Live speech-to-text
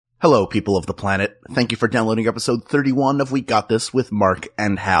Hello, people of the planet. Thank you for downloading episode 31 of We Got This with Mark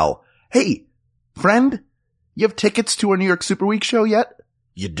and Hal. Hey, friend, you have tickets to our New York Super Week show yet?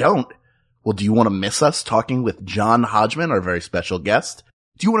 You don't? Well, do you want to miss us talking with John Hodgman, our very special guest?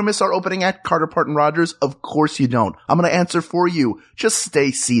 Do you want to miss our opening act, Carter Parton Rogers? Of course you don't. I'm going to answer for you. Just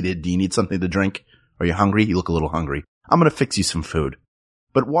stay seated. Do you need something to drink? Are you hungry? You look a little hungry. I'm going to fix you some food.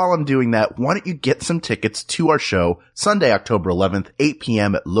 But while I'm doing that, why don't you get some tickets to our show Sunday, October 11th, 8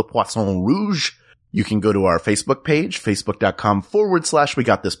 p.m. at Le Poisson Rouge. You can go to our Facebook page, facebook.com/We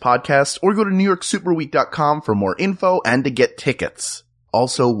Got This Podcast, or go to NewYorkSuperWeek.com for more info and to get tickets.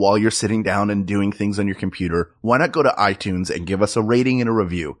 Also, while you're sitting down and doing things on your computer, why not go to iTunes and give us a rating and a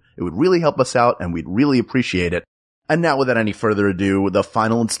review? It would really help us out and we'd really appreciate it. And now without any further ado, the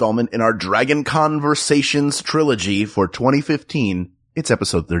final installment in our Dragon Conversations trilogy for 2015. It's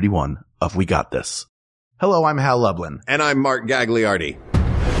episode 31 of We Got This. Hello, I'm Hal Lublin. And I'm Mark Gagliardi.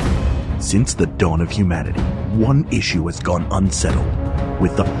 Since the dawn of humanity, one issue has gone unsettled.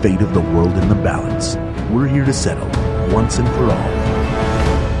 With the fate of the world in the balance, we're here to settle, once and for all.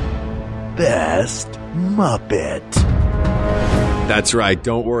 Best Muppet. That's right.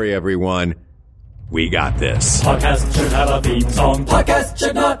 Don't worry, everyone. We got this. Podcast should have a theme song. Podcast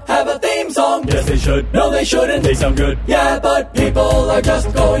should not have a theme song. Yes, they should. No, they shouldn't. They sound good. Yeah, but people are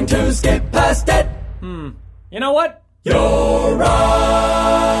just going to skip past it. You know what? You're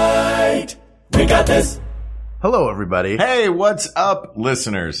right. We got this. Hello, everybody. Hey, what's up,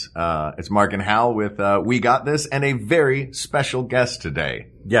 listeners? It's Mark and Hal with We Got This and a very special guest today.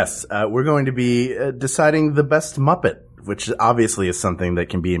 Yes, we're going to be deciding the best Muppet, which obviously is something that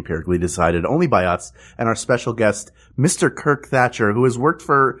can be empirically decided only by us and our special guest, Mr. Kirk Thatcher, who has worked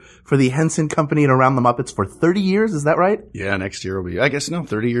for the Henson Company and Around the Muppets for 30 years. Is that right? Yeah, next year will be,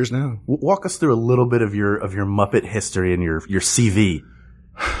 30 years now. Walk us through a little bit of your Muppet history and your CV.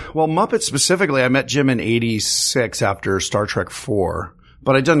 Well, Muppet specifically, I met Jim in 86 after Star Trek 4,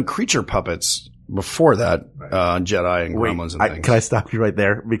 but I'd done creature puppets before that, Jedi and Gremlins and things. Can I stop you right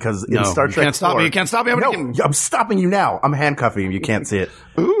there? Because in Star Trek 4... You can't stop me. I'm stopping you now. I'm handcuffing you. You can't see it.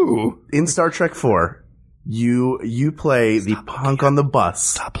 Ooh. In Star Trek 4, you play the punk on the bus.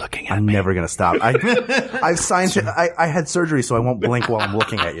 Stop looking at me. I'm never going to stop. I've signed it. I had surgery, so I won't blink while I'm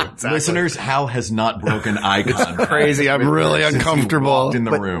looking at you. Exactly. Listeners, Hal has not broken eye contact. Crazy. I'm really uncomfortable. In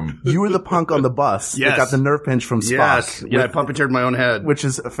the room. You were the punk on the bus that got the nerve pinch from Spock. Yes. Yeah, I puppeteered my own head. Which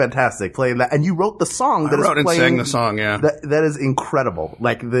is fantastic. Playing that. And you wrote the song that I wrote is playing. and sang the song, yeah. That is incredible.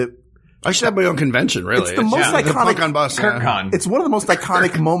 I should have my own convention, really. It's the most iconic. The punk on bus. KirkCon. It's one of the most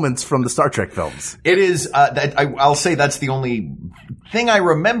iconic moments from the Star Trek films. It is. I'll say that's the only thing I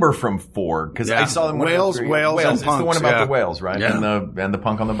remember from 4 because I saw them. Whales, and It's punks, the one about the whales, right? Yeah. And the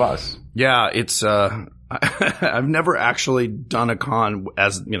punk on the bus. Yeah, it's. I've never actually done a con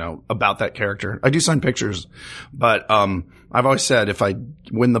about that character. I do sign pictures, but I've always said if I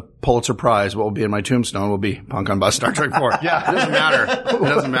win the Pulitzer Prize, what will be in my tombstone will be punk on bus Star Trek 4. Yeah, it doesn't matter. It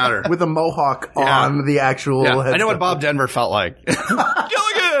doesn't matter. With a mohawk on the actual. Yeah. I know what Bob Denver felt like.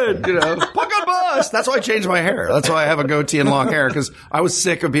 Gilligan, punk on bus. That's why I changed my hair. That's why I have a goatee and long hair because I was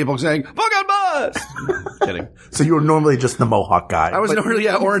sick of people saying punk on bus. Kidding. So you were normally just the mohawk guy. I was normally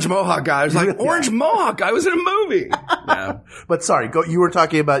orange mohawk guy. I was like orange mohawk guy. I was in a movie. Yeah. But sorry, you were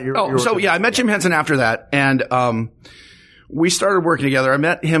talking about your. I met Jim Henson after that, and we started working together. I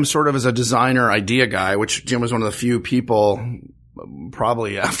met him sort of as a designer idea guy, which Jim was one of the few people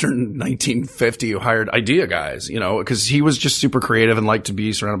probably after 1950 who hired idea guys, because he was just super creative and liked to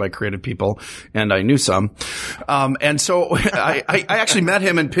be surrounded by creative people, and I knew some. And so I actually met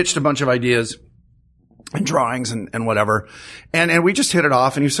him and pitched a bunch of ideas and drawings and whatever. And we just hit it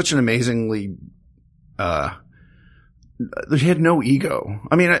off, and he was such an amazingly he had no ego.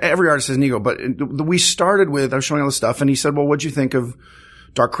 I mean, every artist has an ego, but we started with, I was showing all this stuff, and he said, well, what'd you think of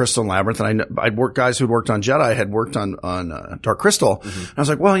Dark Crystal and Labyrinth? And I'd worked, guys who'd worked on Jedi had worked on Dark Crystal. Mm-hmm. And I was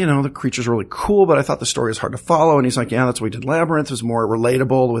like, well, the creatures were really cool, but I thought the story was hard to follow. And he's like, yeah, that's why we did Labyrinth. It was more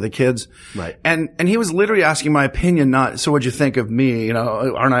relatable with the kids. Right. And he was literally asking my opinion, not, so what'd you think of me?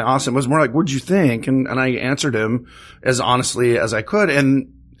 Aren't I awesome? It was more like, what'd you think? And I answered him as honestly as I could.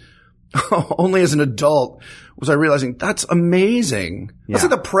 And only as an adult was I realizing that's amazing. Yeah. That's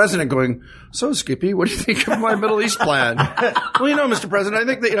like the president going, so Skippy, what do you think of my Middle East plan? Well, Mr. President, I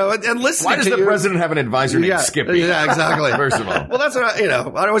think that, and listening Why does to the president have an advisor named Skippy? Yeah, exactly. First of all. Well, that's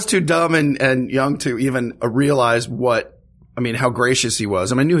what I was too dumb and young to even realize how gracious he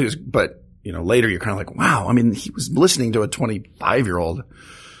was. I mean, I knew he was, but, later you're kind of like, wow. I mean, he was listening to a 25-year-old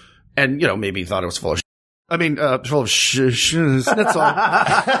and, maybe he thought it was full of full of schnitzel.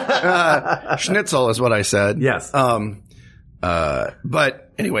 Schnitzel is what I said. Yes.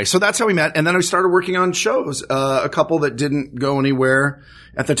 But anyway, so that's how we met. And then we started working on shows. A couple that didn't go anywhere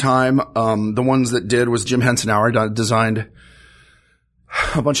at the time. The ones that did was Jim Henson-Hour. I designed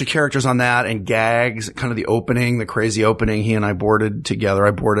a bunch of characters on that and gags, kind of the opening, the crazy opening. He and I boarded together.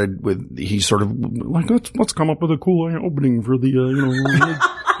 I boarded with, he sort of like, let's come up with a cool opening for the,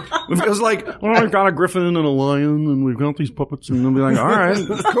 it was like, I've got a griffin and a lion and we've got these puppets, and they'll be like, all right,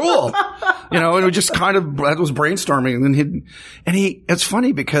 cool. And we just kind of, that was brainstorming. And he, it's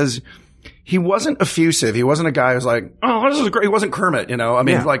funny because he wasn't effusive. He wasn't a guy who's like, oh, this is great. He wasn't Kermit,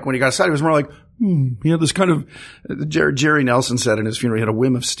 like when he got excited, he was more like, he had this kind of, Jerry Nelson said in his funeral, he had a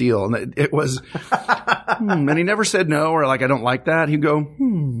whim of steel. And it was, and he never said no or like, I don't like that. He'd go,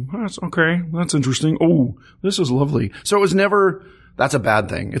 that's okay. That's interesting. Oh, this is lovely. So it was never, that's a bad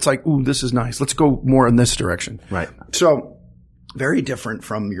thing. It's like, ooh, this is nice. Let's go more in this direction. Right. So very different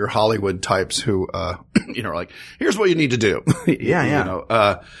from your Hollywood types who, are like, here's what you need to do.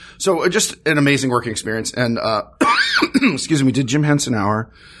 Yeah. So just an amazing working experience. And, excuse me, did Jim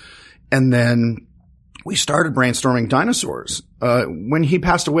Henson-Hour. And then we started brainstorming dinosaurs. When he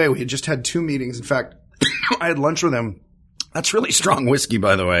passed away, we had just had 2 meetings. In fact, I had lunch with him. That's really strong whiskey,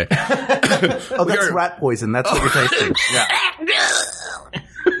 by the way. Oh, that's rat poison. That's what you're tasting. Yeah.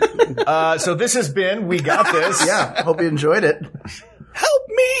 So this has been We Got This. Yeah. Hope you enjoyed it. Help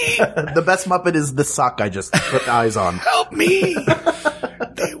me! The best Muppet is the sock I just put eyes on. Help me!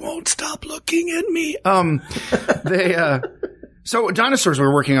 They won't stop looking at me. So dinosaurs we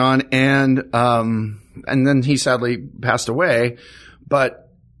were working on, and then he sadly passed away,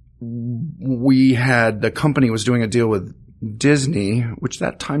 but the company was doing a deal with Disney, which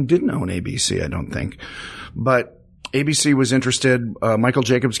that time didn't own ABC, I don't think, but ABC was interested. Michael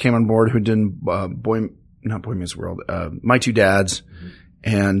Jacobs came on board, who did not Boy Meets World, My Two Dads,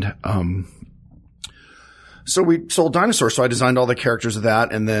 and so we sold dinosaurs. So I designed all the characters of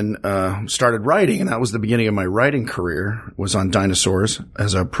that, and then started writing, and that was the beginning of my writing career. Was on dinosaurs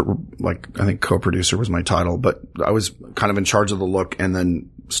as I think co-producer was my title, but I was kind of in charge of the look, and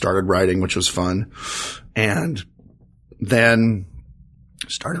then started writing, which was fun, and then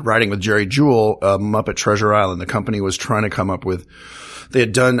started writing with Jerry Jewell, Muppet Treasure Island. The company was trying to come up with. They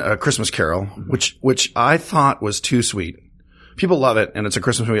had done A Christmas Carol, which I thought was too sweet. People love it, and it's a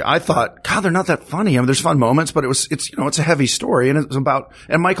Christmas movie. I thought, God, they're not that funny. I mean, there's fun moments, but it's a heavy story, and it was about,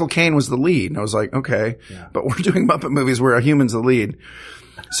 and Michael Caine was the lead, and I was like, okay, but we're doing Muppet movies where a human's the lead.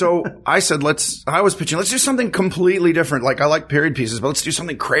 So I said, I was pitching, let's do something completely different. Like, I like period pieces, but let's do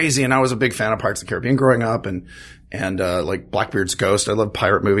something crazy. And I was a big fan of Pirates of the Caribbean growing up, and like Blackbeard's Ghost. I love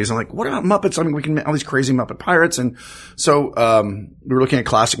pirate movies. I'm like, what about Muppets? I mean, we can make all these crazy Muppet pirates. And so, we were looking at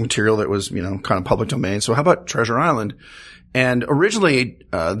classic material that was, kind of public domain. So how about Treasure Island? And originally,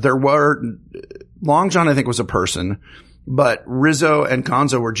 there were, Long John, I think, was a person, but Rizzo and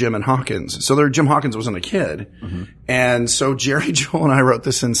Gonzo were Jim and Hawkins. So Jim Hawkins wasn't a kid. Mm-hmm. And so Jerry Jewell and I wrote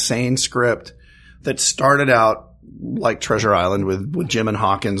this insane script that started out like Treasure Island with Jim and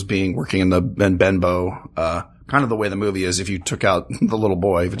Hawkins working in Benbow, kind of the way the movie is if you took out the little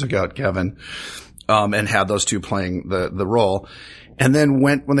boy, if you took out Kevin, and had those two playing the role. And then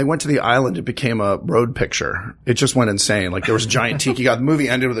when they went to the island, it became a road picture. It just went insane. Like there was a giant tiki god. The movie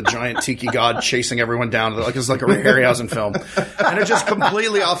ended with a giant tiki god chasing everyone down. Like it was like a Harryhausen film. And it just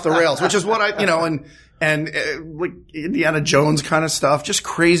completely off the rails, which is what and like Indiana Jones kind of stuff, just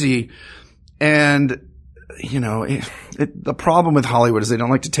crazy. And, the problem with Hollywood is they don't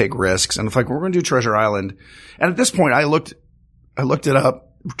like to take risks. And it's like, we're going to do Treasure Island. And at this point, I looked it up.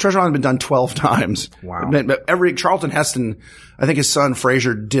 Treasure Island had been done 12 times. Wow. Charlton Heston, I think his son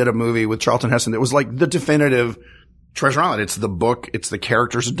Fraser did a movie with Charlton Heston. It was like the definitive Treasure Island. It's the book. It's the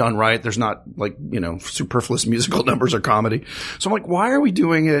characters done right. There's not like, superfluous musical numbers or comedy. So I'm like, why are we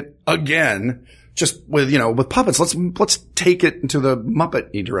doing it again? Just with puppets. Let's take it into the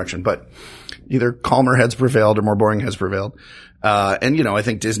Muppet-y direction. But either calmer heads prevailed or more boring heads prevailed. And I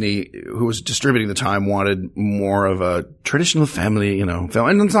think Disney, who was distributing the time, wanted more of a traditional family, film.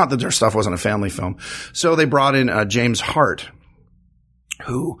 And it's not that their stuff wasn't a family film. So they brought in, James Hart,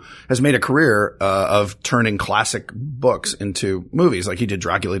 who has made a career, of turning classic books into movies. Like he did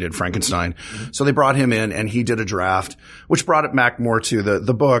Dracula, he did Frankenstein. Mm-hmm. So they brought him in and he did a draft, which brought it back more to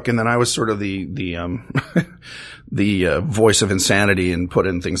the book. And then I was sort of the voice of insanity and put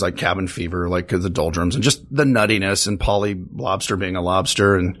in things like Cabin Fever, like the doldrums and just the nuttiness and Polly Lobster being a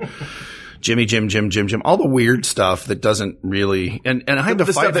lobster and Jimmy Jim, all the weird stuff that doesn't really, and I had to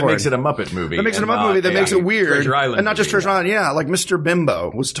fight stuff that for makes it a Muppet movie. That makes it a Muppet movie that makes it weird. Treasure Island and not just Treasure Island. Yeah, like Mr.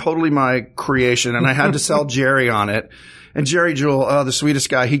 Bimbo was totally my creation and I had to sell Jerry on it. And Jerry Jewell, the sweetest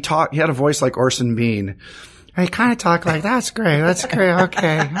guy, he had a voice like Orson Bean. I kind of talk like that's great. That's great.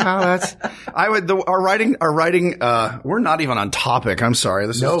 Okay. Our writing, we're not even on topic. I'm sorry.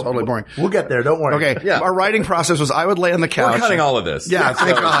 This is totally boring. We'll get there. Don't worry. Okay. Yeah. Our writing process was I would lay on the couch. We're cutting all of this. Yeah.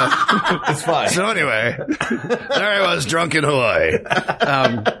 Thank God. It's fine. So anyway, there I was drunk in Hawaii.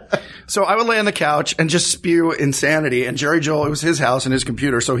 So I would lay on the couch and just spew insanity. And Jerry Joel, it was his house and his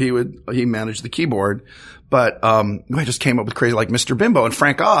computer. So he managed the keyboard. But, I just came up with crazy like Mr. Bimbo and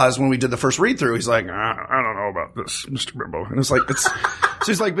Frank Oz when we did the first read through. He's like, I don't know about this, Mr. Bimbo. And it's like, so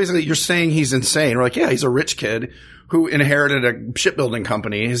he's like, basically you're saying he's insane. We're like, yeah, he's a rich kid who inherited a shipbuilding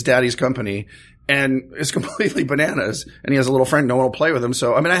company, his daddy's company, and is completely bananas. And he has a little friend. No one will play with him.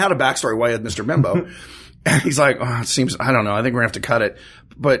 So, I mean, I had a backstory why I had Mr. Bimbo. And he's like, it seems, I don't know. I think we're gonna have to cut it.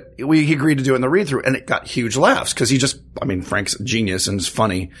 But he agreed to do it in the read through and it got huge laughs because Frank's a genius and is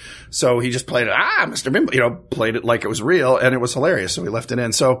funny. So he just played it, Mr. Bimbo, played it like it was real and it was hilarious. So we left it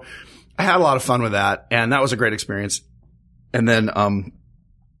in. So I had a lot of fun with that and that was a great experience. And then,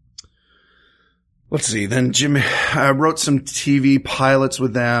 let's see. Then I wrote some TV pilots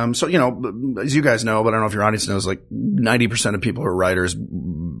with them. So, as you guys know, but I don't know if your audience knows, like 90% of people who are writers,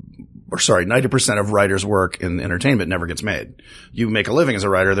 90% of writers' work in entertainment never gets made. You make a living as a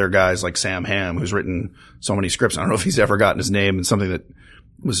writer. There are guys like Sam Hamm who's written so many scripts. I don't know if he's ever gotten his name in something that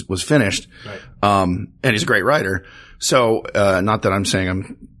was finished. Right. And he's a great writer. So, not that I'm saying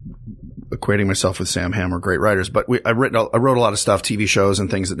I'm equating myself with Sam Hamm or great writers, but I wrote a lot of stuff, TV shows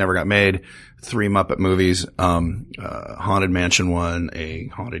and things that never got made. 3 Muppet movies, Haunted Mansion one, a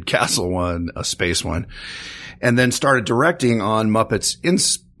Haunted Castle one, a space one, and then started directing on Muppets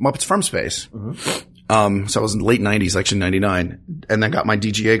from Space. Mm-hmm. So I was in the late 90s, actually 99, and then got my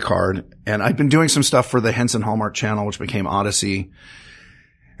DGA card. And I've been doing some stuff for the Henson Hallmark Channel, which became Odyssey.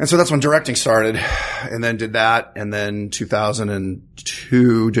 And so that's when directing started, and then did that. And then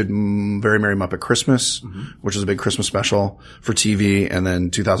 2002 did Very Merry Muppet Christmas, mm-hmm. which was a big Christmas special for TV. And then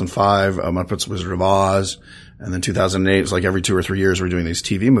 2005, Muppets Wizard of Oz. And then 2008, it's like every 2 or 3 years we're doing these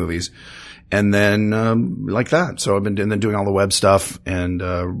TV movies. And then, like that. So I've been doing all the web stuff and,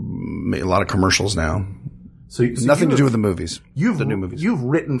 a lot of commercials now. So nothing to do with the movies. The new movies. You've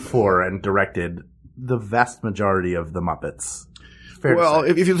written for and directed the vast majority of the Muppets. Well,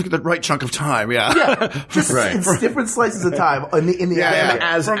 if you look at the right chunk of time, yeah. Just right. It's different slices of time in the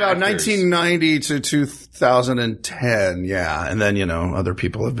as from about 1990 to 2010, yeah. And then, other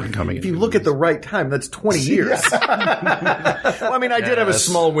people have been coming in. If you look at the right time, that's 20 years. Well, I did have a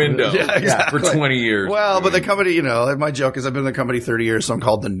small window for 20 years. Well, but the company, my joke is I've been in the company 30 years, so I'm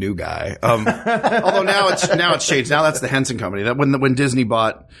called the new guy. Although now it's changed. Now that's the Henson Company. That when Disney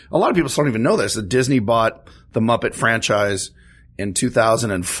bought, a lot of people don't even know this, that Disney bought the Muppet franchise in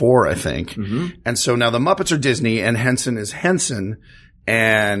 2004, I think. Mm-hmm. And so now the Muppets are Disney and Henson is Henson.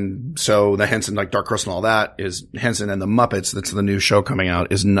 And so the Henson, like Dark Crystal and all that, is Henson, and the Muppets, that's the new show coming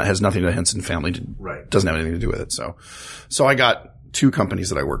out, has nothing to the Henson family. Doesn't have anything to do with it. So I got 2 companies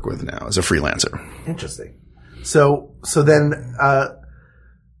that I work with now as a freelancer. Interesting. So then,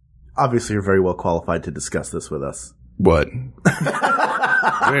 obviously you're very well qualified to discuss this with us. What?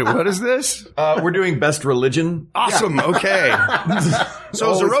 Wait, what is this? We're doing best religion. Awesome. Yeah. Okay.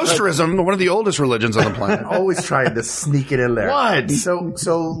 So Zoroastrianism, one of the oldest religions on the planet. Always trying to sneak it in there. What?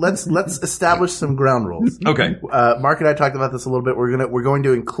 So let's establish some ground rules. Okay. Mark and I talked about this a little bit. We're going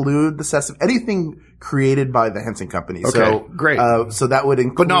to include anything created by the Henson Company. Okay. So great. So that would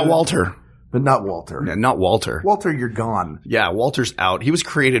include, but not Walter. But not Walter. Yeah, not Walter. Walter, you're gone. Yeah, Walter's out. He was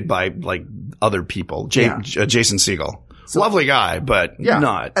created by other people. Jason Segel. Lovely guy, but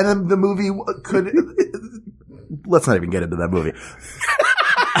not. And then the movie could. Let's not even get into that movie.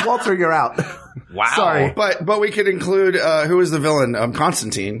 Walter, you're out. Wow. Sorry. But we could include, who was the villain?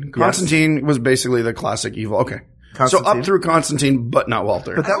 Constantine. Constantine was basically the classic evil. Okay. So up through Constantine, but not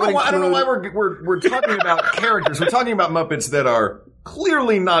Walter. But I don't know why we're talking about characters. We're talking about Muppets that are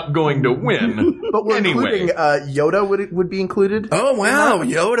clearly not going to win. But we're including Yoda would be included. Oh wow,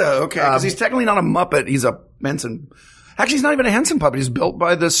 Yoda. Okay, because he's technically not a Muppet. He's a Henson. Actually, he's not even a Henson puppet. He's built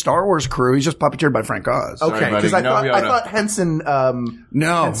by the Star Wars crew. He's just puppeteered by Frank Oz. Okay, because I thought Henson.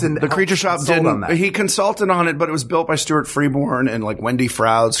 No, Henson the Creature Shop didn't. He consulted on it, but it was built by Stuart Freeborn and like Wendy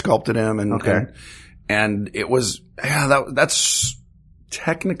Froud sculpted him. And it was, that's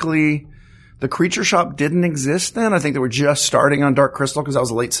technically, the Creature Shop didn't exist then. I think they were just starting on Dark Crystal because that was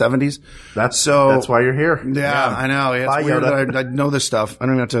the late 70s. That's why you're here. Yeah. I know. It's Bye, weird that I know this stuff. I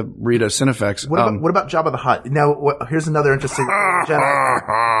don't even have to read a Cinefex. What about Jabba the Hutt? Now, here's another interesting.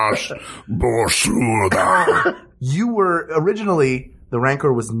 You were originally The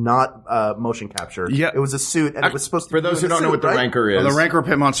Rancor was not motion capture. Yeah. It was a suit, and it was supposed to. For those who don't know what the Rancor is, the Rancor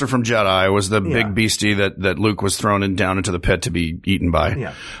pit monster from Jedi was the big beastie that Luke was thrown down into the pit to be eaten by.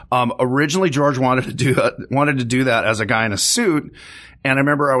 Yeah. Originally, George wanted to do that as a guy in a suit. And I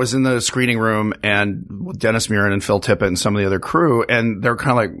remember I was in the screening room and with Dennis Murin and Phil Tippett and some of the other crew, and they're kind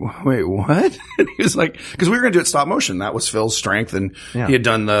of like, wait, what? And he was like, because we were going to do it stop motion. That was Phil's strength. And he had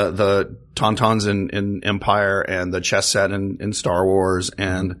done the Tauntauns in Empire and the chess set in Star Wars.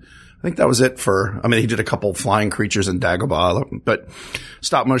 And I think that was it he did a couple flying creatures in Dagobah, but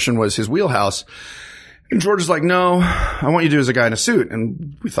stop motion was his wheelhouse. And George was like, no, I want you to do it as a guy in a suit.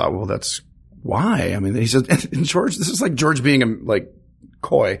 And we thought, well, that's why. I mean, he said, and George, this is like George being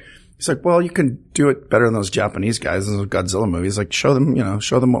coy. He's like, well, you can do it better than those Japanese guys in those Godzilla movies. Like, show them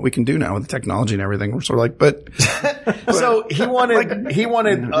what we can do now with the technology and everything. We're sort of like, but so he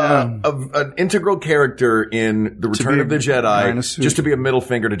wanted an integral character in the Return of the Jedi just to be a middle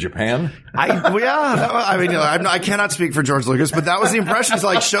finger to Japan. I cannot speak for George Lucas, but that was the impression. It's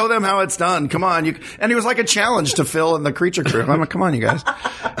like, show them how it's done. Come on. And he was like a challenge to Phil and the creature crew. I'm like, come on, you guys.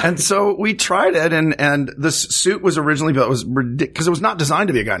 And so we tried it, and this suit was originally built, because it was not designed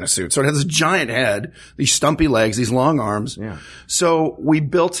to be a guy in a suit. So it had this giant head, these stumpy legs, these long arms. Yeah. So we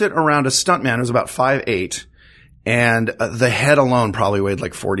built it around a stuntman who was about 5'8", and the head alone probably weighed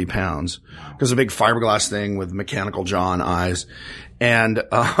like 40 pounds. It was a big fiberglass thing with mechanical jaw and eyes. And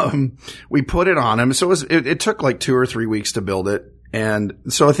we put it on him. So it took like 2 or 3 weeks to build it. And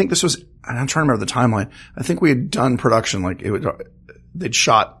so I think this was, and I'm trying to remember the timeline. I think we had done production, they'd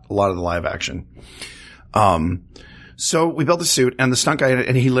shot a lot of the live action. So we built the suit, and the stunt guy,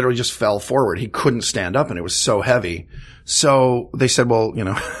 and he literally just fell forward. He couldn't stand up, and it was so heavy. So they said, well,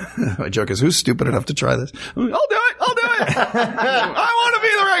 my joke is, who's stupid enough to try this? I'll do it. I want to be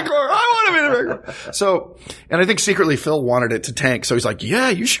the Rancor. So, and I think secretly Phil wanted it to tank. So he's like, yeah,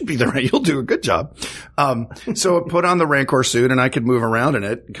 you should be the Rancor. You'll do a good job. So I put on the Rancor suit, and I could move around in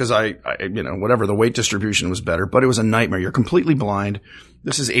it because whatever, the weight distribution was better, but it was a nightmare. You're completely blind.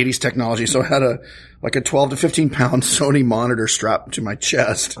 This is 80s technology. So I had a 12 to 15 pound Sony monitor strapped to my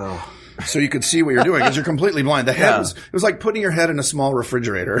chest. Oh. So you could see what you're doing because you're completely blind. The head it was like putting your head in a small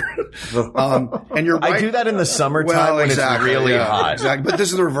refrigerator. And you're right. I do that in the summertime when it's really hot. Exactly. But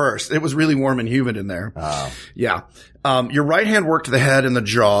this is the reverse. It was really warm and humid in there. Oh. Yeah. Your right hand worked the head and the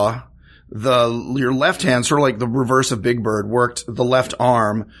jaw. Your left hand, sort of like the reverse of Big Bird, worked the left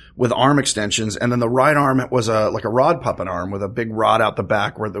arm with arm extensions, and then the right arm was like a rod puppet arm with a big rod out the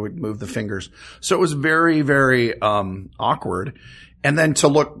back where they would move the fingers. So it was very, very awkward. And then to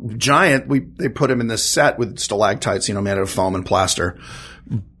look giant, they put him in this set with stalactites, made out of foam and plaster.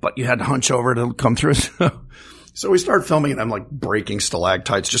 But you had to hunch over to come through. So we started filming, and I'm like breaking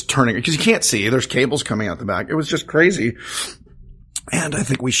stalactites, just turning, because you can't see. There's cables coming out the back. It was just crazy. And I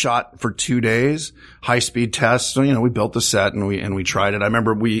think we shot for 2 days, high speed tests. So, we built the set and we tried it. I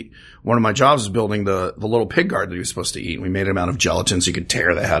remember one of my jobs was building the little pig guard that he was supposed to eat. And we made him out of gelatin so you could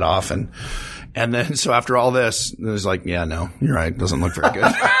tear the head off. And then, so after all this, it was like, yeah, no, you're right. It doesn't look very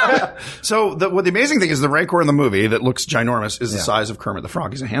good. So the amazing thing is the Rancor in the movie that looks ginormous is the size of Kermit the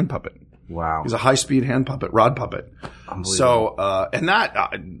Frog. He's a hand puppet. Wow. He's a high speed hand puppet, rod puppet. So, and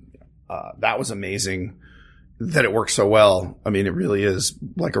that was amazing. That it works so well. I mean, it really is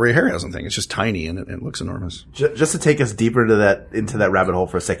like a Ray Harryhausen thing. It's just tiny and it looks enormous. Just to take us deeper into that rabbit hole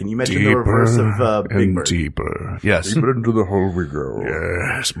for a second, you mentioned the reverse of Big Bird. Deeper. Yes. Deeper into the hole we go.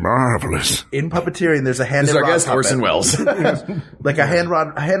 Yes, marvelous. In puppeteering, there's a hand and rod puppet. Orson Welles. Like a hand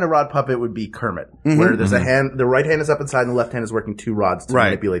and rod puppet would be Kermit, where there's a hand, the right hand is up inside and the left hand is working 2 rods to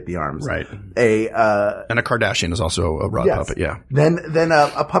manipulate the arms. Right. And a Kardashian is also a rod puppet, yeah. Then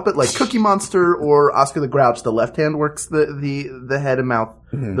a puppet like Cookie Monster or Oscar the Grouch, the left hand works the head and mouth.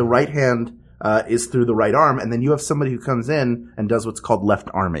 Mm-hmm. The right hand is through the right arm, and then you have somebody who comes in and does what's called left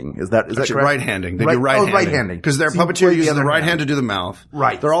arming. Is that correct? Right-handing. They do right-handing. Right-handing. Because their puppeteer uses the right hand to do the mouth.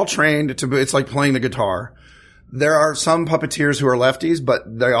 Right. They're all trained it's like playing the guitar. There are some puppeteers who are lefties, but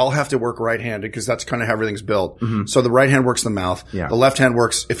they all have to work right-handed because that's kind of how everything's built. Mm-hmm. So the right hand works the mouth. Yeah. The left hand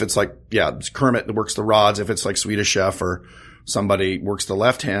works if it's like, it's Kermit that works the rods. If it's like Swedish Chef or somebody works the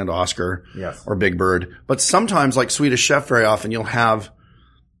left hand, Oscar or Big Bird. But sometimes, like Swedish Chef, very often you'll have,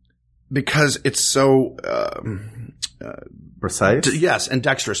 because it's so precise. Yes, and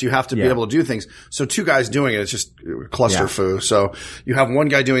dexterous. You have to be able to do things. So 2 guys doing it, it's just cluster foo. So you have one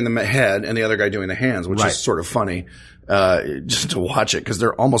guy doing the head and the other guy doing the hands, which is sort of funny. just to watch it because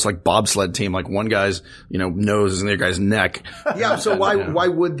they're almost like bobsled team. Like one guy's, nose is in the other guy's neck. Yeah. So why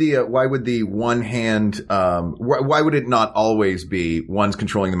would the one hand, why would it not always be one's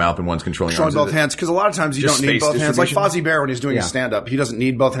controlling the mouth and one's controlling both hands? Because a lot of times you don't need both hands. Like Fozzie Bear when he's doing his stand up, he doesn't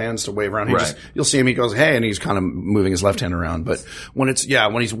need both hands to wave around. You'll see him, he goes, hey, and he's kind of moving his left hand around. But when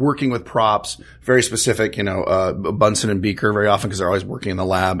he's working with props, very specific, Bunsen and Beaker very often because they're always working in the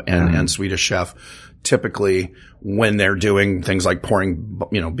lab and Swedish Chef. Typically when they're doing things like pouring,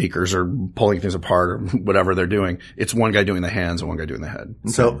 beakers or pulling things apart or whatever they're doing, it's one guy doing the hands and one guy doing the head.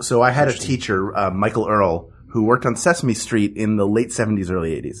 So I had a teacher, Michael Earl, who worked on Sesame Street in the late 70s,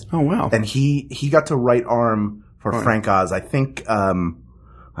 early 80s. Oh, wow. And he got to right arm for Frank Oz. I think,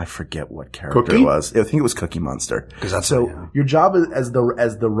 I forget what character it was. I think it was Cookie Monster. Your job as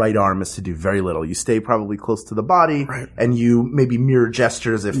the right arm is to do very little. You stay probably close to the body, and you maybe mirror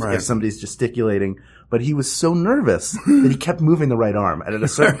gestures if somebody's gesticulating. But he was so nervous that he kept moving the right arm. And at a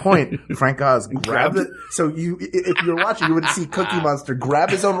certain point, Frank Oz grabbed it. So if you're watching, you would see Cookie Monster grab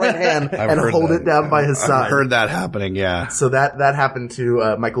his own right hand and hold it down by his side. I've heard that happening, yeah. So that happened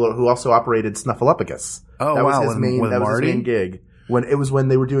to Michael, who also operated Snuffleupagus. Oh, that wow. Was his main gig. When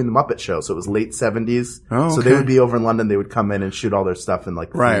they were doing the Muppet Show, so it was late 70s. Oh, okay. So they would be over in London. They would come in and shoot all their stuff in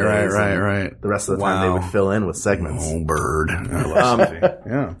like 3 days. Right. The rest of the time they would fill in with segments. Oh, bird! I love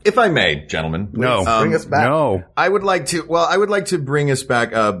If I may, gentlemen, bring us back. No, I would like to bring us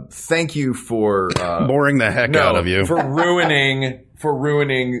back. Thank you for boring the heck out of you for ruining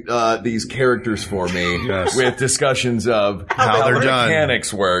these characters for me with discussions of how their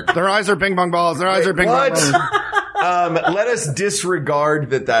mechanics work. Their eyes are ping pong balls. Their eyes are ping pong balls. Let us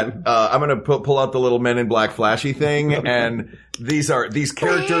disregard that. I'm going to pull out the little Men in Black flashy thing, and these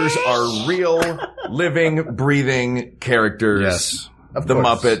characters are real, living, breathing characters. Yes, of the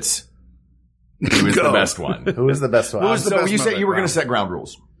Muppets. Who is the best one? Who is the best one? So you said you were going to set ground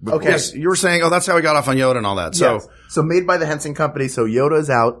rules. Okay. Yes, you were saying, that's how we got off on Yoda and all that. So, so made by the Henson Company. So Yoda's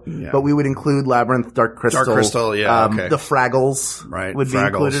out, but we would include Labyrinth, Dark Crystal. Okay. The Fraggles, would be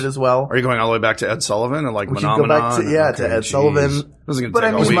included as well. Are you going all the way back to Ed Sullivan and like we Menomenon? Go back to Ed Sullivan. Was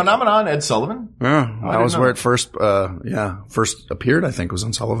Menomenon Ed Sullivan? Yeah, that was where it first appeared. I think was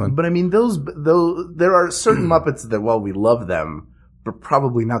on Sullivan. But I mean, there are certain Muppets that while we love them, we're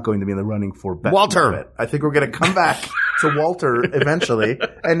probably not going to be in the running for best Walter. Muppet. I think we're going to come back to Walter eventually,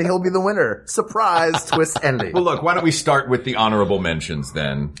 and he'll be the winner. Surprise twist ending. Well, look, why don't we start with the honorable mentions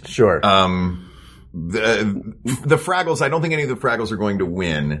then? Sure. The Fraggles, I don't think any of the Fraggles are going to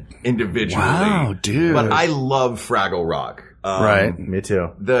win individually. Wow, dude. But I love Fraggle Rock. Right. Me too.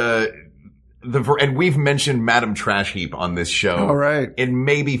 And we've mentioned Madam Trash Heap on this show. All right. In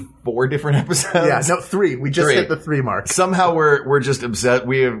maybe 4 different episodes. Yeah, no, 3. We just hit the 3 mark. Somehow we're just obsessed.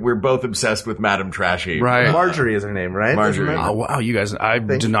 We're both obsessed with Madam Trash Heap. Right. Marjorie is her name, right? Marjorie. Oh, wow. You guys, I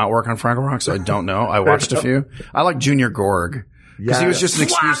did not work on Fraggle Rock, so I don't know. I watched a few. I like Junior Gorg. Because he was just an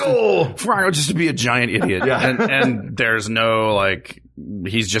excuse Fraggle just to be a giant idiot. And there's no,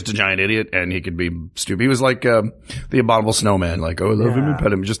 he's just a giant idiot and he could be stupid. He was like, the abominable snowman. Like, I love him and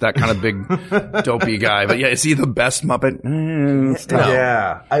pet him. Just that kind of big, dopey guy. But yeah, is he the best Muppet?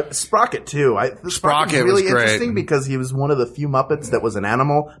 Sprocket too. Sprocket was really interesting because he was one of the few Muppets that was an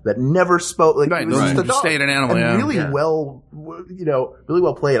animal that never spoke. Like, he was just a dog. Stayed an animal, and really well, really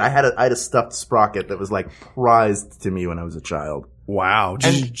well played. I had a stuffed Sprocket that was prized to me when I was a child. Wow.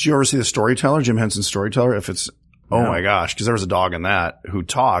 Did you ever see the Storyteller, Jim Henson's Storyteller? Oh my gosh, because there was a dog in that who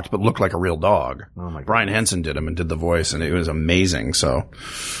talked but looked like a real dog. Oh my God. Brian Henson did him and did the voice, and it was amazing. So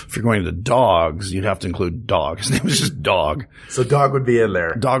if you're going to dogs, you'd have to include Dog. His name was just Dog. So Dog would be in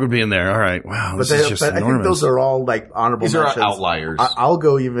there. Dog would be in there. All right. Wow. But I think those are all honorable These mentions. Are outliers. I'll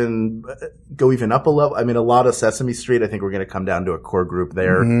go even up a level. I mean, a lot of Sesame Street, I think we're going to come down to a core group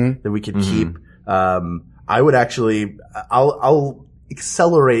there that we could keep. I would actually, I'll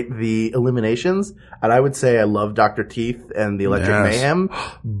accelerate the eliminations, and I would say I love Dr. Teeth and the Electric Mayhem,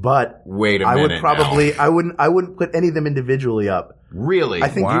 but wait a minute. I wouldn't put any of them individually up. Really? I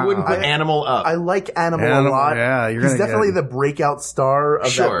think you wouldn't put Animal up. I like Animal a lot. Yeah, he's definitely the breakout star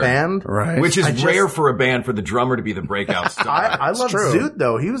of that band. Right. Which is rare for a band for the drummer to be the breakout star. I love Zoot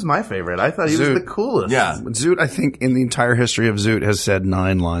though. He was my favorite. I thought he was the coolest. Yeah. Zoot, I think in the entire history of Zoot has said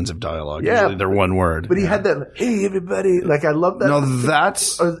 9 lines of dialogue. Yeah. Usually they're one word. But he had that, hey everybody, I love that. No,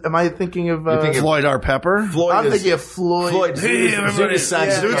 that's... Or am I thinking of... Floyd R. Pepper? I'm thinking of Floyd. Hey everybody.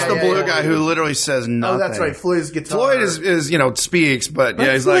 Zoot's the blue guy who literally says nothing. Oh, that's right. Floyd's guitar. Floyd is speaks, but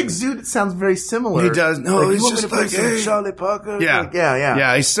he's like Zoot sounds very similar. He does. No, he's just like, hey, Charlie Parker. Yeah.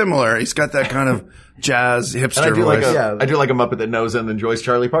 Yeah. He's similar. He's got that kind of jazz hipster And I do voice. I do like a Muppet that knows and enjoys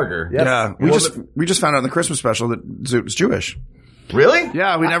Charlie Parker. Yes. Yeah, we just found out in the Christmas special that Zoot's Jewish. Really?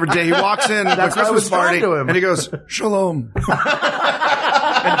 Yeah, we never did. He walks in the That's why I Christmas was drawn party to him. and he goes, "Shalom."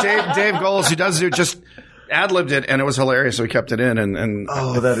 And Dave Goles, who does Zoot, just ad-libbed it, and it was hilarious, so he kept it in. And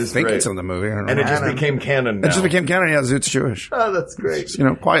that is I think great. it's in the movie. I don't know. And it just became canon now. It just became canon. Yeah, Zoot's Jewish. Oh, that's great. You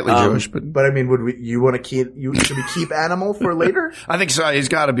know, quietly Jewish, but But I mean, you want to should we keep Animal for later? I think so. He's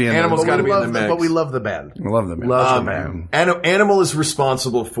got to be in Animal's there. gotta be in the mix. But we love the band. I love them. Love the band. Animal is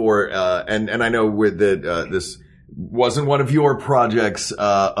responsible for, and I know with this wasn't one of your projects,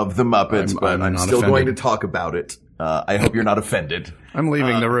 of the Muppets, but I'm not still offended. going to talk about it. I hope you're not offended. I'm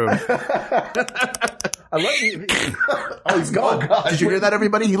leaving the room. I love you. Oh, he's gone. Oh, God. Did you hear that,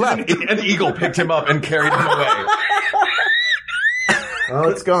 everybody? He left. An eagle picked him up and carried him away. Oh,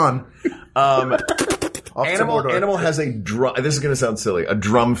 it's gone. Animal has a drum. This is going to sound silly. A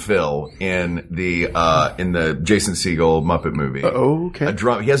drum fill in the Jason Segel Muppet movie. Okay. A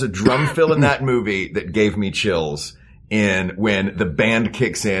drum. He has a drum fill in that movie that gave me chills when the band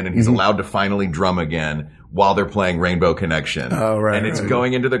kicks in and he's allowed to finally drum again while they're playing Rainbow Connection. Oh, right. And it's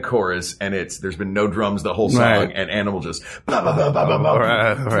going into the chorus and there's been no drums the whole song Right. and Animal just blah, blah, blah, blah, blah, blah.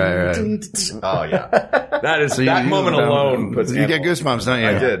 Right. Oh yeah. That moment alone puts You get Animal. goosebumps, don't you?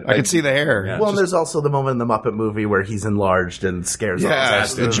 I did. I could see the hair. Yeah. Well, and there's also the moment in the Muppet movie where he's enlarged and scares all Yeah,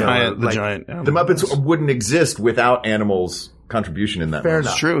 his the giant. Yeah. The Muppets wouldn't exist without Animal's contribution in that Fair movie.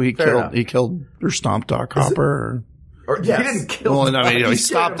 enough. It's true. Fair He killed or stomped Doc Hopper. Or, Yes. He didn't kill Well, him. I mean, he scared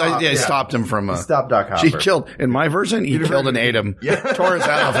stopped. him off, He yeah. stopped him from. Stop Doc Hopper. He killed. In my version, he killed and ate him. Tore his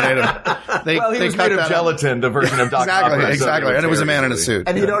head off and ate him. They Well, he was cut made of that out. gelatin, the version of Doc Hopper. so Exactly. And it was a man in a seriously. suit.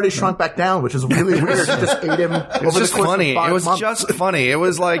 And he'd already shrunk back down, which is really weird. He just ate him. It was just funny. It was just funny. It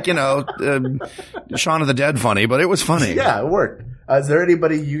was like, Shaun of the Dead funny, but it was funny. Yeah, it worked. Is there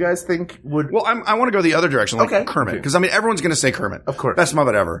anybody you guys think would? Well, I want to go the other direction, like Okay. Kermit. Because, I mean, everyone's going to say Kermit. Of course. Best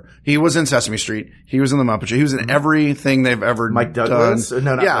Muppet ever. He was in Sesame Street. He was in The Muppet Show. He was in everything they've ever Mike Douglas? done.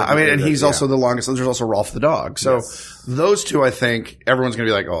 No, not yeah, Mike I mean, and Douglas, he's yeah. also the longest. There's also Rolf the dog. So Yes. those two, I think, everyone's going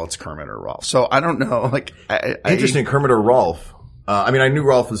to be like, oh, it's Kermit or Rolf. So I don't know. Like, Interesting, Kermit or Rolf. I mean, I knew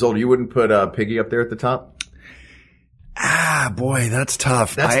Rolf was older. You wouldn't put Piggy up there at the top? Boy, that's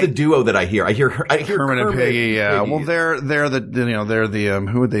tough. That's the duo that I hear. I hear Kermit and Piggy, yeah. Piggy. Well, they're the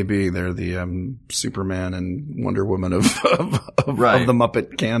who would they be? They're the Superman and Wonder Woman of Right. the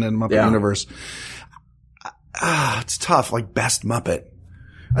Muppet canon, Muppet universe. It's tough. Like best Muppet.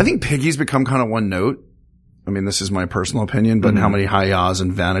 I think Piggy's become kind of one note. I mean, this is my personal opinion, but how many hi-yahs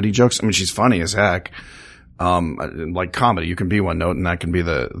and vanity jokes? I mean, she's funny as heck. Like comedy, you can be one note and that can be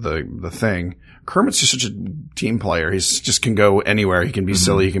the thing. Kermit's just such a team player. He's just can go anywhere. He can be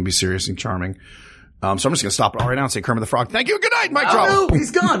silly. He can be serious and charming. So I'm just going to stop it all right now and say Kermit the Frog. Thank you. Good night. Mic drop. Oh, no, he's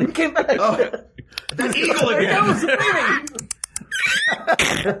gone. He came back. That eagle again.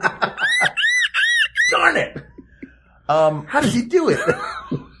 Darn it. How did he do it?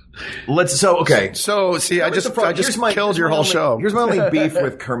 Okay. So see, I just killed your whole show. Here's my only beef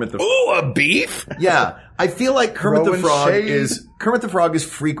with Kermit the Frog. Ooh, a beef? Yeah. I feel like Kermit the Rowan Frog is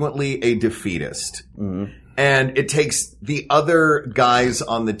frequently a defeatist. Mm-hmm. And it takes the other guys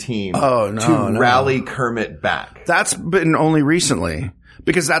on the team to rally Kermit back. That's been only recently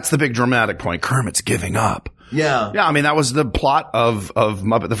because that's the big dramatic point. Kermit's giving up. Yeah. Yeah, I mean, that was the plot of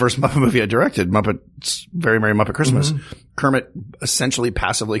Muppet, the first Muppet movie I directed, Muppet's Very Merry Muppet Christmas. Kermit essentially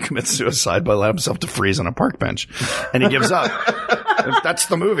passively commits suicide by allowing himself to freeze on a park bench. And he gives up. That's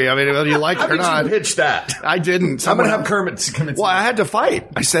the movie. I mean, whether you like it or not. You pitch that? I didn't. I'm going to have Kermit commit Well, I had to fight.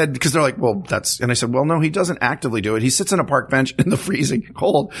 I said, because they're like, well, and I said, well, no, he doesn't actively do it. He sits on a park bench in the freezing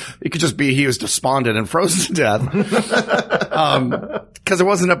cold. It could just be he was despondent and frozen to death. Cause it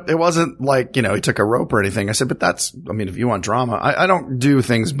wasn't like, he took a rope or anything. I said, but if you want drama, I don't do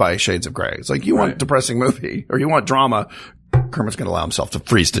things by shades of gray. It's like, you want depressing movie or you want drama, Kermit's going to allow himself to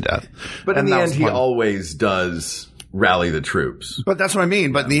freeze to death. But in the end, he always does rally the troops. But that's what I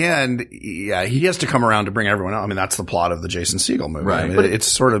mean. But in the end, yeah, he has to come around to bring everyone out. I mean, that's the plot of the Jason Segel movie. Right. I mean, But it's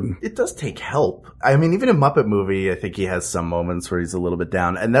sort of. It does take help. I mean, even in Muppet movie, I think he has some moments where he's a little bit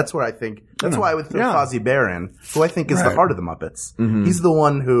down. And that's where why I would throw Fozzie Bear in, who I think is the heart of the Muppets. Mm-hmm. He's the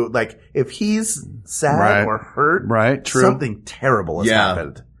one who, like, if he's sad or hurt, true. something terrible has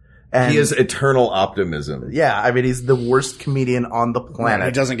happened. And he has eternal optimism. Yeah, I mean, he's the worst comedian on the planet.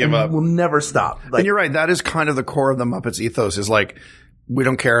 He doesn't give up. Will never stop. And you're right. That is kind of the core of the Muppets ethos is like, we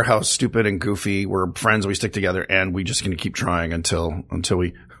don't care how stupid and goofy. We're friends. We stick together and we just going to keep trying until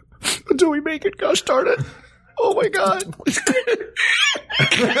we make it. Gosh darn it. Oh my God.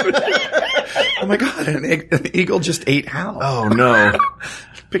 Oh my God. An eagle just ate Hal. Oh no.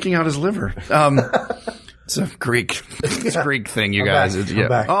 Picking out his liver. It's a Greek thing, you guys. I'm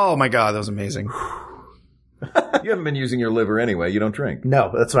back. Oh my God. That was amazing. You haven't been using your liver anyway. You don't drink.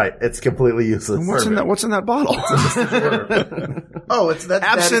 No, that's right. It's completely useless. What's in that bottle? Oh, it's that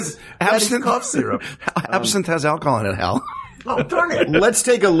Absinthe cough syrup. Absinthe has alcohol in it, Hal. Oh, darn it. Let's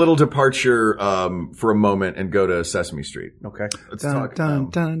take a little departure for a moment and go to Sesame Street. Okay. Let's talk.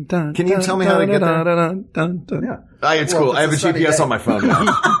 Can you tell me how to get there? Yeah. It's cool. I have a GPS on my phone now.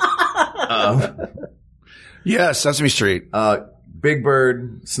 Yeah, Sesame Street. Big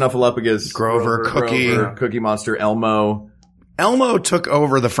Bird, Snuffleupagus, Grover, Cookie Monster, Elmo. Elmo took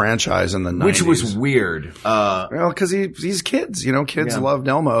over the franchise in the 90s. Which was weird. Well, because he's kids. You know, kids loved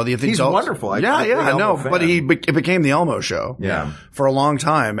Elmo. He's wonderful. But it became the Elmo show. Yeah. For a long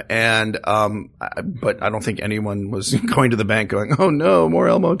time. And, but I don't think anyone was going to the bank going, oh no, more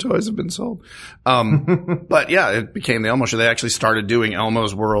Elmo toys have been sold. But yeah, it became the Elmo show. They actually started doing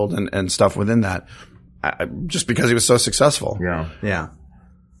Elmo's World and stuff within that. Just because he was so successful. Yeah. Yeah.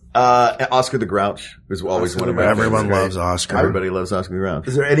 Oscar the Grouch was always one of my favorites. Everyone loves Oscar. Everybody loves Oscar the Grouch.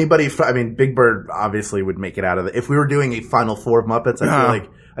 Is there anybody? Big Bird obviously would make it out of it. If we were doing a Final Four of Muppets,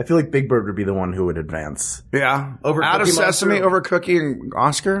 I feel like Big Bird would be the one who would advance. Yeah. Over Out of Cookie Sesame, Monster? over Cookie and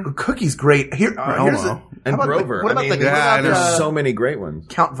Oscar. Cookie's great. Here's Elmo. And Grover. There's so many great ones.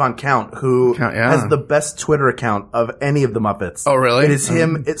 Count Von Count, who has the best Twitter account of any of the Muppets. Oh, really? It is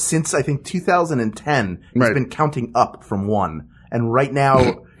him. It's since I think 2010. He's been counting up from 1, and right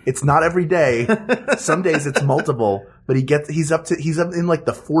now it's not every day. Some days it's multiple, but he's up in like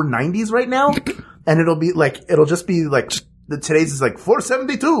the 490s right now, and it'll just be like. Today's is like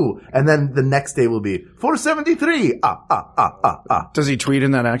 472, and then the next day will be 473. Does he tweet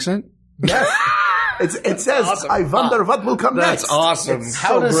in that accent? Yes. It says, awesome. I wonder what will come next. That's awesome.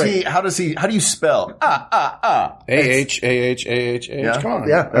 How do you spell? A-H-A-H-A-H-A-H. Come on.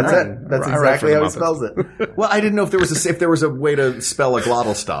 Yeah, that's it. That's exactly how he spells it. Well, I didn't know if there was a way to spell a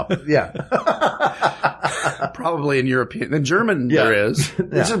glottal stop. Yeah. Probably in European. In German, there is.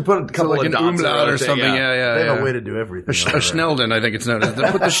 Yeah. Just put a couple like of an umlaut or something. Yeah. They have a way to do everything. A Schnelden, I think it's known as. They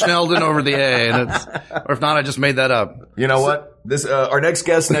put the Schnelden over the A, or if not, I just made that up. You know what? This our next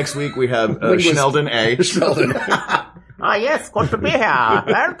guest next week we have Schnelden A. Schnelden. Yes, good to be here.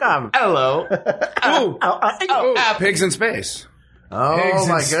 Welcome. Hello. Pigs in Space. Oh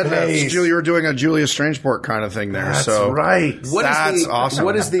my goodness! You were doing a Julia Strangeport kind of thing there. That's so right. That's awesome.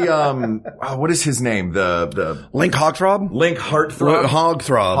 What is the what is his name? The Link Hogthrob? Link Heartthrob?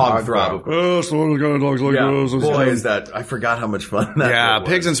 Hogthrob. Oh, someone's got dogs like this. Boy, is that! I forgot how much fun that. Yeah, was.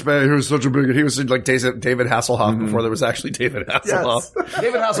 Pigs in Space. He was such a big. He was like David Hasselhoff before there was actually David Hasselhoff. Yes.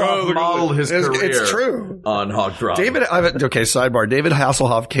 David Hasselhoff modeled his career. It's true. On Hogthrob. Sidebar. David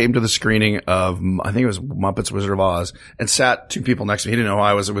Hasselhoff came to the screening of I think it was Muppets Wizard of Oz and sat 2 people next to me. He didn't know who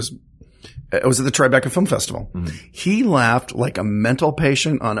I was. It was at the Tribeca Film Festival. Mm-hmm. He laughed like a mental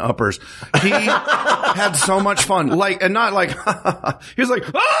patient on uppers. He had so much fun. He was like,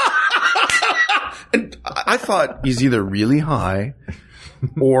 and I thought he's either really high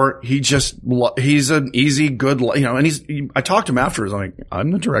or he's an easy, good, and I talked to him afterwards. I'm like,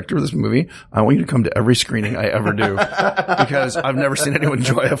 I'm the director of this movie. I want you to come to every screening I ever do because I've never seen anyone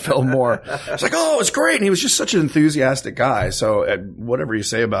enjoy a film more. It's like, oh, it's great. And he was just such an enthusiastic guy. So whatever you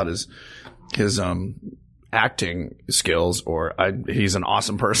say about his acting skills he's an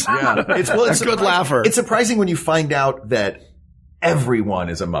awesome person. Yeah. It's a good laugher. It's surprising when you find out that everyone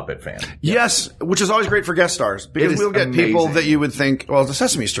is a Muppet fan. Yes, which is always great for guest stars because we'll get people that you would think, well, it's a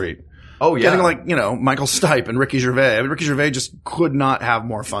Sesame Street. Oh yeah. Getting Michael Stipe and Ricky Gervais. I mean, Ricky Gervais just could not have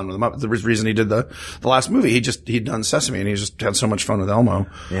more fun with the Muppets. The reason he did the last movie, he'd done Sesame and he just had so much fun with Elmo.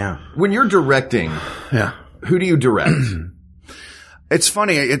 Yeah. When you're directing, who do you direct? It's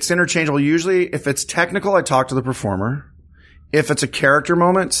funny. It's interchangeable. Usually if it's technical, I talk to the performer. If it's a character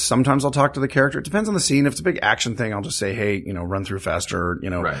moment, sometimes I'll talk to the character. It depends on the scene. If it's a big action thing, I'll just say, hey, run through faster,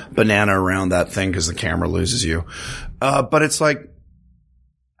 banana around that thing because the camera loses you. But it's like,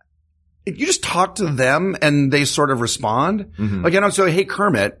 you just talk to them and they sort of respond. Mm-hmm. Like, I don't say, hey,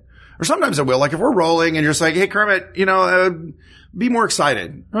 Kermit, or sometimes I will. Like, if we're rolling and you're just like, hey, Kermit, be more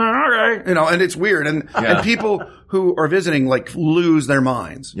excited. Okay. And it's weird. And people who are visiting, like, lose their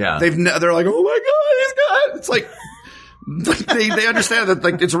minds. Yeah. They're like, oh my God, he's good. It's like, they understand that,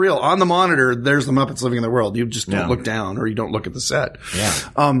 like, it's real. On the monitor, there's the Muppets living in the world. You just don't look down or you don't look at the set. Yeah.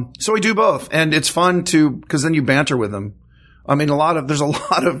 So we do both. And it's fun because then you banter with them. I mean, there's a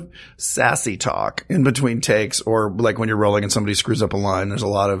lot of sassy talk in between takes, or like when you're rolling and somebody screws up a line, there's a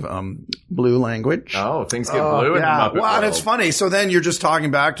lot of, blue language. Oh, things get blue in the Muppet well, and world. it's funny. So then you're just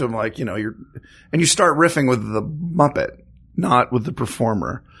talking back to them like, and you start riffing with the Muppet, not with the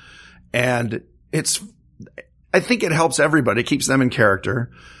performer. And I think it helps everybody. It keeps them in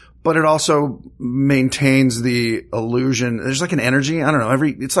character. But it also maintains the illusion. There's like an energy. I don't know.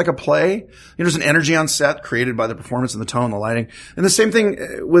 It's like a play. There's an energy on set created by the performance and the tone, the lighting. And the same thing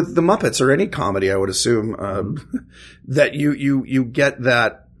with the Muppets or any comedy, I would assume, that you get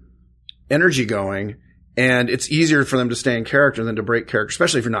that energy going, and it's easier for them to stay in character than to break character,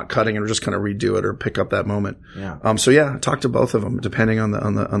 especially if you're not cutting and just kind of redo it or pick up that moment. Yeah. So yeah, talk to both of them depending on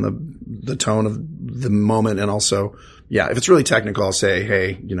the tone of the moment, and also, yeah, if it's really technical, I'll say,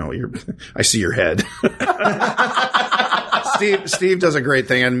 hey, I see your head. Steve does a great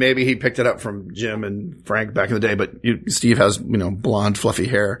thing, and maybe he picked it up from Jim and Frank back in the day, but Steve has, blonde, fluffy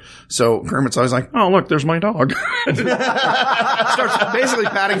hair. So Kermit's always like, oh, look, there's my dog. Starts basically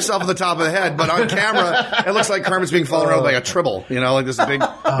patting himself on the top of the head, but on camera, it looks like Kermit's being followed around by a tribble, like this big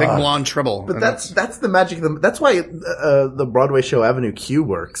blonde tribble. But that's the magic of them. That's why the Broadway show Avenue Q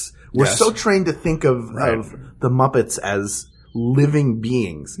works. We're so trained to think of the Muppets as living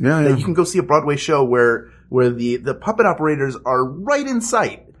beings that you can go see a Broadway show where the puppet operators are right in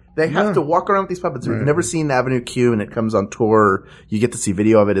sight. They have to walk around with these puppets. We've never seen Avenue Q, and it comes on tour. You get to see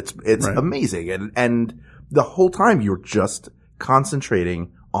video of it. It's amazing. And the whole time you're just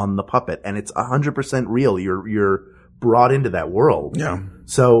concentrating on the puppet, and it's 100% real. You're brought into that world. Yeah.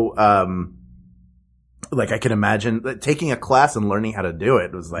 So, I can imagine taking a class and learning how to do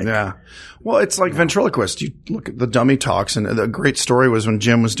it was like. Yeah. Well, it's like ventriloquist. You look at the dummy talks, and the great story was when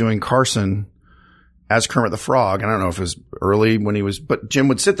Jim was doing Carson as Kermit the Frog. I don't know if it was early but Jim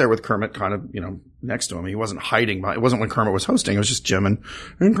would sit there with Kermit kind of, next to him. He wasn't hiding it wasn't when Kermit was hosting. It was just Jim and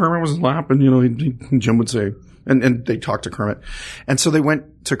Kermit was laughing, Jim would say, and they talked to Kermit. And so they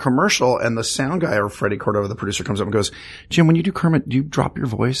went to commercial, and the sound guy, or Freddie Cordova, the producer, comes up and goes, Jim, when you do Kermit, do you drop your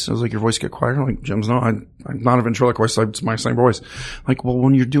voice? I was like, your voice get quieter? I'm like, Jim's no, I'm not a ventriloquist. It's my same voice. Like, well,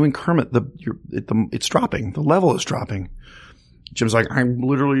 when you're doing Kermit, it's dropping. The level is dropping. Jim's like, I'm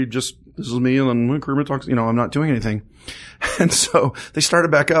literally just, this is me, and then when Kermit talks, I'm not doing anything. And so they started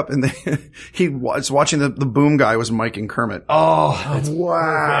back up, and he was watching the boom guy was miking Kermit. Oh,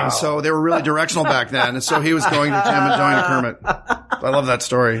 wow. And so they were really directional back then. And so he was going to Jim and going to Kermit. I love that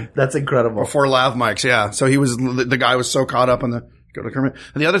story. That's incredible. Before lav mics, yeah. So the guy was so caught up on go to Kermit.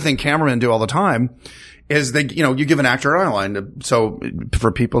 And the other thing cameramen do all the time is you give an actor an outline. So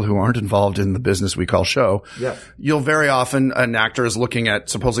for people who aren't involved in the business we call show, you'll very often, an actor is looking at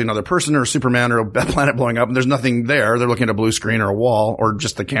supposedly another person or Superman or a planet blowing up, and there's nothing there. They're looking at a blue screen or a wall or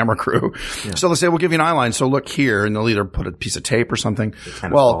just the camera crew. Yeah. So they'll say, we'll give you an outline. So look here, and they'll either put a piece of tape or something.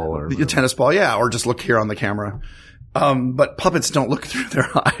 A tennis ball, yeah, or just look here on the camera. But puppets don't look through their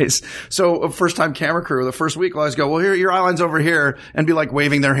eyes. So a first time camera crew, the first week will always go, well, here, your eyeline's over here, and be like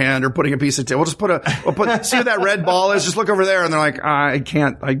waving their hand or putting a piece of tape. We'll just see what that red ball is. Just look over there. And they're like, I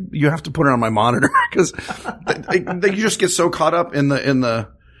can't, you have to put it on my monitor, because you just get so caught up in the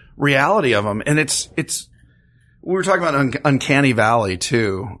reality of them. And we were talking about Uncanny Valley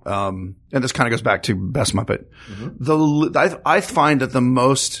too. And this kind of goes back to Best Muppet. Mm-hmm. I find that the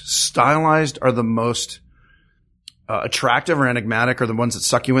most stylized are the most attractive or enigmatic are the ones that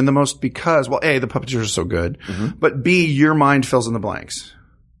suck you in the most, because, well, A, the puppeteers are so good, but B, your mind fills in the blanks.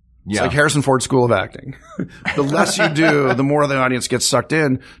 Yeah. It's like Harrison Ford School of Acting. The less you do, the more the audience gets sucked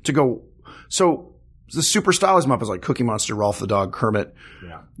in to go. So the super stylized Muppets like Cookie Monster, Rolf the Dog, Kermit,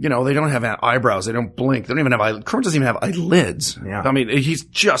 they don't have eyebrows. They don't blink. They don't even have eyelids. Kermit doesn't even have eyelids. Yeah. I mean, he's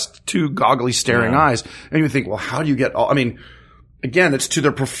just two goggly staring eyes. And you think, well, how do you get again, it's to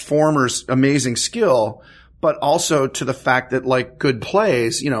the performer's amazing skill, but also to the fact that, like, good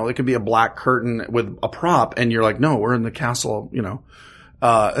plays, it could be a black curtain with a prop, and you're like, no, we're in the castle,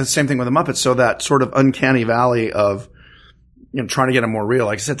 same thing with the Muppets. So that sort of uncanny valley of, trying to get them more real.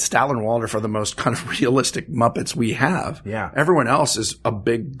 Like I said, Statler and Waldorf are the most kind of realistic Muppets we have. Yeah. Everyone else is a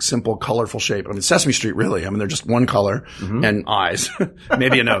big, simple, colorful shape. I mean, Sesame Street, really. I mean, they're just one color and eyes,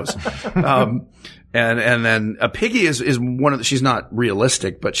 maybe a nose. And then a Piggy is one she's not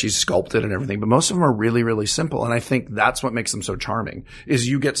realistic, but she's sculpted and everything. But most of them are really, really simple. And I think that's what makes them so charming, is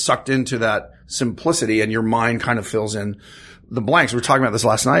you get sucked into that simplicity and your mind kind of fills in the blanks. We were talking about this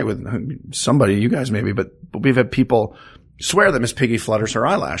last night with somebody, you guys maybe, but we've had people swear that Miss Piggy flutters her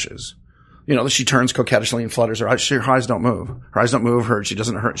eyelashes. She turns coquettishly and flutters her eyes. Her eyes don't move. Her eyes don't move. She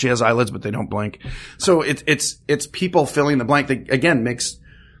doesn't hurt. She has eyelids, but they don't blink. So it's people filling the blank that, again, makes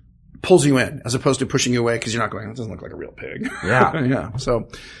pulls you in as opposed to pushing you away because you're not going, it doesn't look like a real pig. Yeah. Yeah. So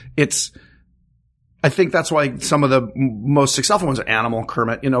I think that's why some of the most successful ones are Animal,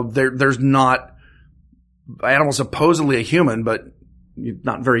 Kermit. There's not Animal supposedly a human, but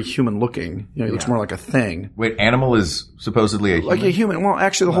not very human looking. He looks more like a thing. Wait, Animal is supposedly a human? Like a human. Well,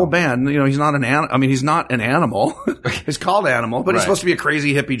 actually the whole band, he's not he's not an animal. He's called Animal, but he's supposed to be a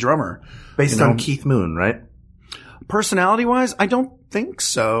crazy hippie drummer. Based on Keith Moon, right? Personality wise, I don't think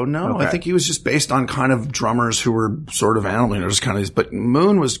so. No, okay. I think he was just based on kind of drummers who were sort of animal, just kind of, but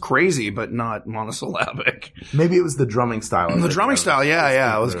Moon was crazy, but not monosyllabic. Maybe it was the drumming style. The drumming style.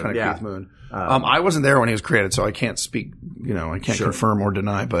 Yeah. It was kind of Keith Moon. I wasn't there when he was created, so I can't speak, I can't confirm or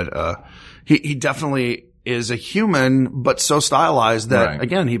deny, but, he definitely is a human, but so stylized that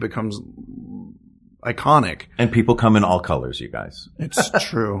again, he becomes iconic. And people come in all colors, you guys. It's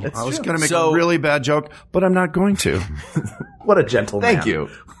true. I was going to make a really bad joke, but I'm not going to. What a gentleman. Thank you.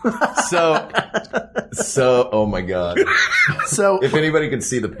 So, oh my God. So, if anybody can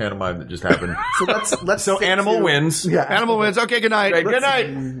see the pantomime that just happened. So Animal wins. Yeah. Animal wins. Okay, good night. Okay, good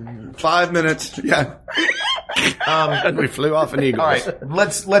night. 5 minutes. Yeah. And we flew off an eagle. All right.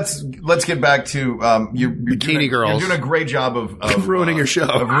 Let's get back to, Bikini Girls. You're doing a great job of ruining your show.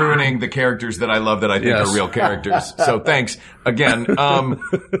 Of ruining the characters that I love that I think are real characters. So thanks again.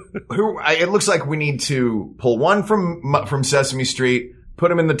 It looks like we need to pull one from Sesame Street, put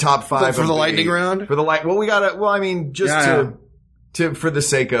him in the top 5 for the lightning round. For the for the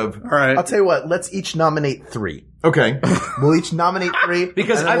sake of. All right. I'll tell you what. Let's each nominate 3. Okay. We'll each nominate 3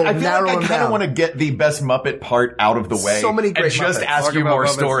 because I feel like I kind of want to get the best Muppet part out of the way. So many great and just Muppets. ask you more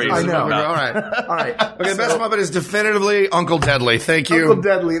stories. I know. All right. Okay. The best Muppet is definitively Uncle Deadly. Thank you. Uncle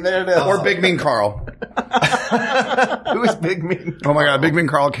Deadly. There it is. Or Big Mean Carl. Who is Big Mean? Oh my God. Big Mean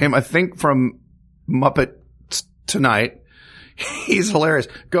Carl came, I think, from Muppet Tonight. He's hilarious.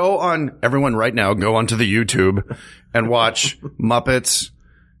 Everyone right now, go onto the YouTube and watch Muppets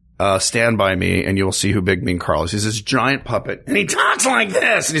Stand By Me, and you'll see who Big Mean Carl is. He's this giant puppet, and he talks like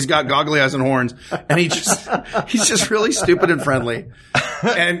this, and he's got goggly eyes and horns, and he's just really stupid and friendly.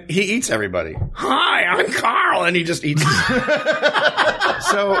 And he eats everybody. Hi, I'm Carl, and he just eats.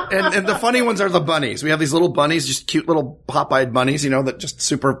 So, and the funny ones are the bunnies. We have these little bunnies, just cute little pop-eyed bunnies, that just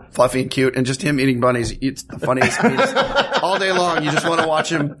super fluffy and cute, and just him eating bunnies. He eats the funniest meats all day long. You just want to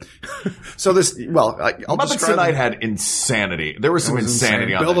watch him. So I'll Muppets describe Tonight had insanity. There was some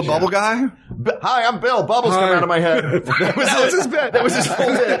insanity on Bill that the Bubble Guy? Hi, I'm Bill. Bubbles come out of my head. That was his bit. That was his whole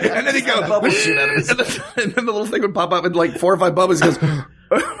bit. And then he goes, bubbles shoot out of his and then the little thing would pop up in like 4 or 5 bubbles. He goes,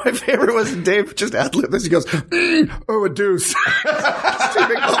 my favorite was Dave just ad-libbed this. He goes, oh, a deuce. 2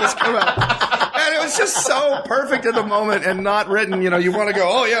 big bubbles come out. And it was just so perfect in the moment and not written. You want to go,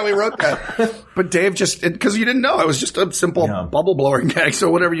 oh yeah, we wrote that. But Dave because you didn't know. It was just a simple bubble blower gag. So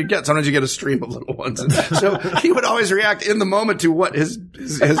whatever you get, sometimes you get a stream of little ones. And so he would always react in the moment to what his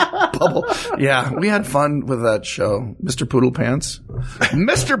bubble. Yeah, we had fun with that show. Mr. Poodle Pants.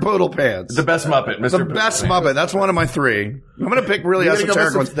 Mr. Poodle Pants. The best Muppet. The best Muppet. That's one of my 3. I'm going to pick really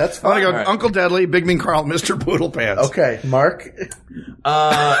esoteric ones. That's fine. I'm going to go Uncle Deadly, Big Mean Carl, Mr. Poodle Pants. Okay, Mark.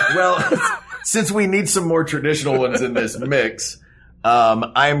 Since we need some more traditional ones in this mix,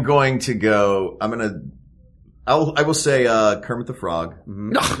 I'm going to go. I will say Kermit the Frog.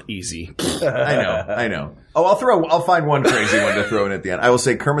 Mm-hmm. Oh, easy. I know. Oh, I'll find one crazy one to throw in at the end. I will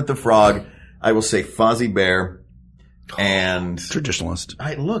say Kermit the Frog. I will say Fozzie Bear. And traditionalist.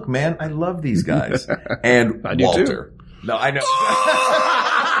 Look, man, I love these guys. And I do Walter. Too. No, I know.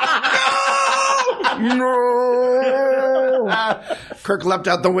 No. Kirk leapt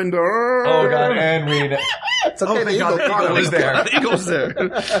out the window. Oh God, and we. It's okay. The eagle was there. The eagle was there.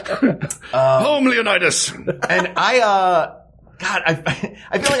 Home, Leonidas. And I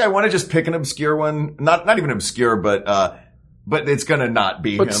feel like I want to just pick an obscure one. Not even obscure, but it's gonna not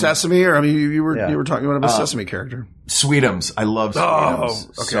be him. Sesame, you were talking about a Sesame character. Sweetums. I love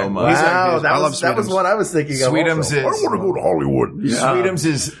Sweetums so much. Wow, that was what I was thinking of. Sweetums also. is. I want to go to Hollywood. Yeah. Sweetums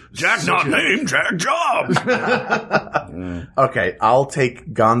is Jack not named, Jack Jobs. Okay, I'll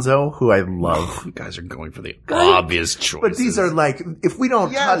take Gonzo, who I love. You guys are going for the obvious choices. But these are like, if we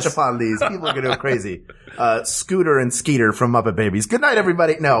don't touch upon these, people are going to go crazy. Scooter and Skeeter from Muppet Babies. Good night,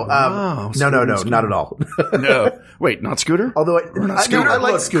 everybody. No, no, not at all. No, wait, not Scooter. Although I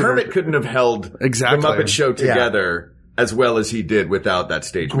like Scooter. Kermit couldn't have held the Muppet Show together as well as he did without that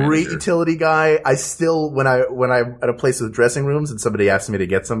stage Great manager. Utility guy. I still, when I'm at a place with dressing rooms and somebody asks me to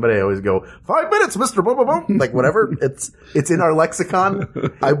get somebody, I always go, 5 minutes, Mr. Boom, boom, boom. Like whatever. It's in our lexicon.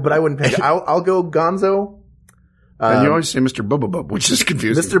 But I wouldn't pick. I'll go Gonzo. And you always say Mr. Bubba, which is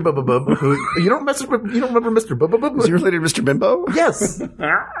confusing. Mr. Bubba, who you don't remember Mr. Bubba? Is he related to Mr. Bimbo? Yes,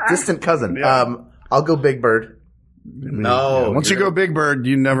 distant cousin. Yeah. I'll go Big Bird. No, once you go Big Bird,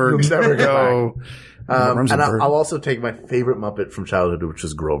 you never go. And I'll also take my favorite Muppet from childhood, which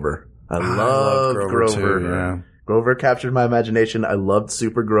is Grover. I love Grover. Too, yeah. Grover captured my imagination. I loved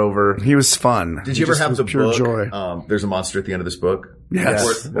Super Grover. He was fun. Did you ever have the pure book? Joy. There's a monster at the end of this book.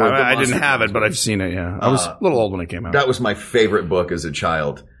 Yes. I didn't have it, but I've seen it, yeah. I was a little old when it came out. That was my favorite book as a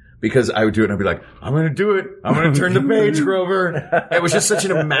child. Because I would do it and I'd be like, I'm going to do it. I'm going to turn the page, Grover. It was just such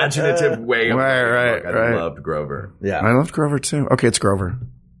an imaginative way of right. I loved Grover. Yeah. I loved Grover too. Okay, it's Grover.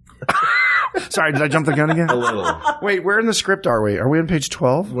 Sorry, did I jump the gun again? A little. Wait, where in the script are we? Are we on page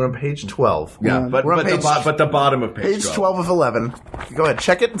 12? We're on page 12. Yeah, but the bottom of page 12. 12 of 11. Go ahead,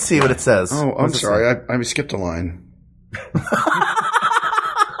 check it and see what it says. Oh, I'm sorry. I skipped a line.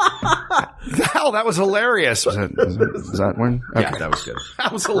 Hell, that was hilarious. Was that one? Okay. Yeah, that was good.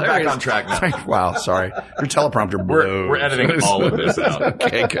 That was hilarious. We're back on track now. Wow, sorry. Your teleprompter blows. We're editing all of this out.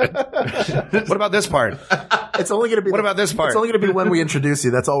 Okay, good. What about this part? It's only going to be. What about this part? It's only going to be when we introduce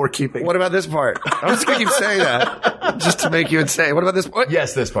you. That's all we're keeping. What about this part? I'm just going to keep saying that just to make you insane. What about this part?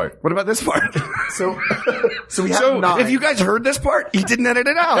 Yes, this part. What about this part? So we have 9. If you guys heard this part, he didn't edit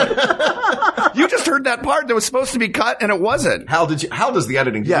it out. You just heard that part that was supposed to be cut and it wasn't. How does the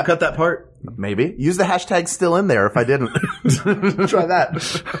editing? Did you cut that part? Maybe. Use the hashtag still in there if I didn't. Try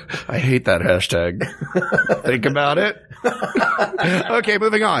that. I hate that hashtag. Think about it. Okay,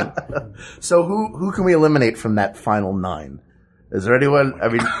 moving on. So who can we eliminate from that final 9? Is there anyone? I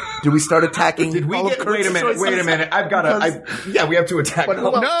mean, do we start attacking? Did we get? Wait a minute. I've got to. Yeah, we have to attack.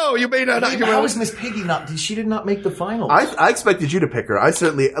 No, you may not. How is Miss Piggy not? She did not make the finals. I expected you to pick her. I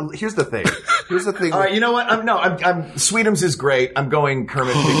certainly. Here's the thing. All right, you know what? I'm Sweetums is great. I'm going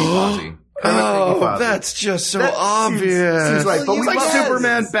Kermit, Piggy, Fozzie. Oh, that's just so obvious. Seems like, he's like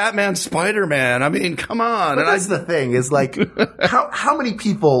Superman, Batman, Spider-Man. I mean, come on. But that's the thing is like, how many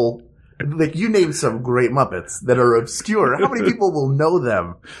people, like you named some great Muppets that are obscure. How many people will know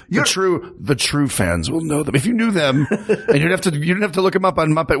them? The true fans will know them. If you knew them and you didn't have to look them up on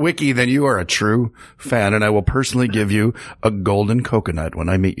Muppet Wiki, then you are a true fan and I will personally give you a golden coconut when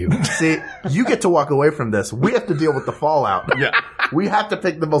I meet you. See, you get to walk away from this. We have to deal with the fallout. Yeah. We have to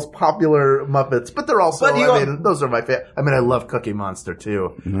pick the most popular Muppets, but they're also, those are my favorite. I mean, I love Cookie Monster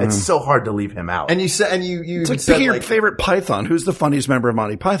too. Mm. It's so hard to leave him out. And you said, you it's like picking your favorite Python. Who's the funniest member of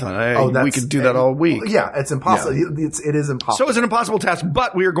Monty Python? We could do that all week. Yeah, it's impossible. Yeah. It is impossible. So it's an impossible task,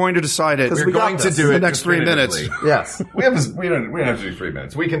 but we are going to decide it. We're going to do it in the next 3 minutes. Yes. We don't have to do 3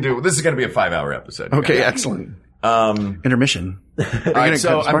 minutes. We can do, this is going to be a 5-hour episode. Okay, excellent. Intermission. All right,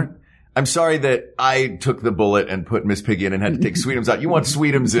 so I'm sorry that I took the bullet and put Miss Piggy in and had to take Sweetums out. You want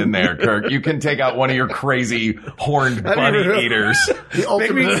Sweetums in there, Kirk. You can take out one of your crazy horned bunny eaters.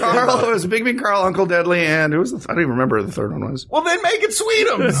 Big Mean Carl. It was Big Mean Carl, Uncle Deadly, and I don't even remember who the third one was. Well, then make it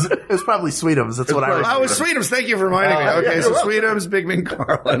Sweetums. It was probably Sweetums. That's what I remember. Oh, it was Sweetums. Thank you for reminding me. Okay, so Sweetums, Big Mean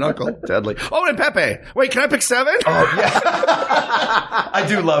Carl, and Uncle Deadly. Oh, and Pepe. Wait, can I pick 7? Oh, yeah. I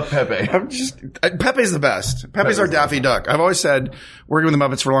do love Pepe. Pepe's the best. Pepe's our Daffy Duck. I've always said, working with the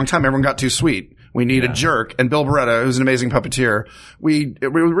Muppets for a long time, everyone got too sweet. We need a jerk. And Bill Beretta, who's an amazing puppeteer, it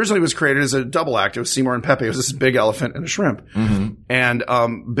originally was created as a double act. It was Seymour and Pepe. It was this big elephant and a shrimp. Mm-hmm. And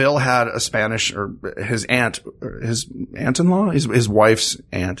Bill had a Spanish, or his aunt-in-law, his wife's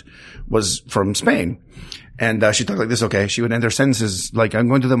aunt, was from Spain. And she talked like this, okay? She would end her sentences like, I'm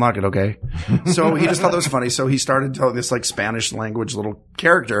going to the market, okay? So he just thought that was funny. So he started telling this like Spanish language little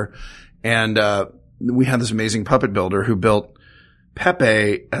character. And we had this amazing puppet builder who built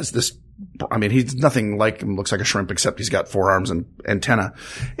Pepe as this, I mean, he's nothing like him, looks like a shrimp, except he's got 4 arms and antenna.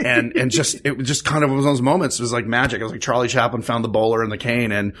 And it just kind of was one of those moments. It was like magic. It was like Charlie Chaplin found the bowler and the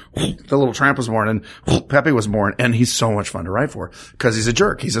cane and the little tramp was born and Pepe was born. And he's so much fun to write for because he's a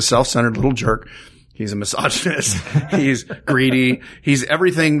jerk. He's a self-centered little jerk. He's a misogynist. He's greedy. He's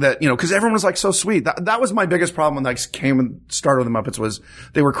everything that, cause everyone was like so sweet. That was my biggest problem when I came and started with the Muppets was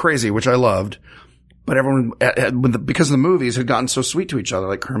they were crazy, which I loved. But everyone, because of the movies, had gotten so sweet to each other.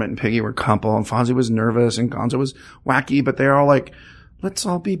 Like Kermit and Piggy were couple, and Fozzie was nervous, and Gonzo was wacky. But they're all like, "Let's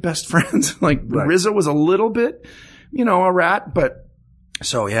all be best friends." Like right. Rizzo was a little bit, a rat. But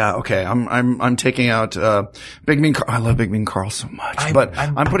so yeah, okay. I'm taking out Big Mean Carl. I love Big Mean Carl so much, but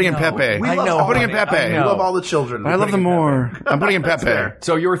I'm putting in Pepe. I'm putting in Pepe. We love all the children. I love them more. I'm putting in Pepe.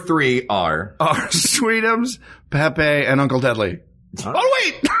 So your 3 are Sweetums, Pepe, and Uncle Deadly. Oh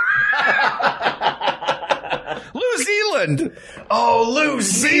wait. Zealand. Oh, New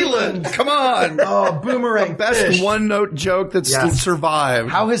Zealand. Come on. Oh, boomerang Best fish. one-note joke that's survived.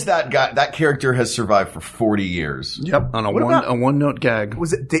 How has that character has survived for 40 years? Yep, on a one-note gag.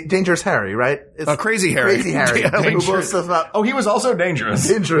 Was it Dangerous Harry, right? Crazy Harry. Crazy Harry. Oh, he was also dangerous.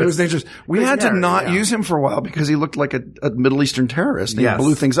 It was dangerous. We had to not use him for a while because he looked like a Middle Eastern terrorist. And he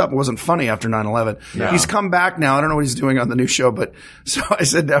blew things up. It wasn't funny after 9/11. Yeah. He's come back now. I don't know what he's doing on the new show, but so I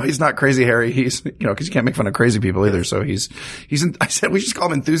said, no, he's not Crazy Harry. He's, because you can't make fun of crazy people either. So I said, we should call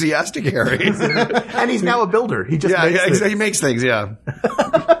him Enthusiastic Harry. And he's now a builder. He just he makes things. Yeah.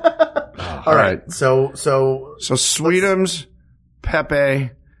 All right. So Sweetums,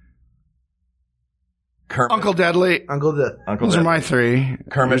 Pepe, Kermit. Uncle Deadly. Those are my three.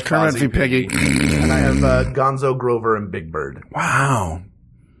 Kermit, Fozzie, Piggy. And I have Gonzo, Grover, and Big Bird. Wow.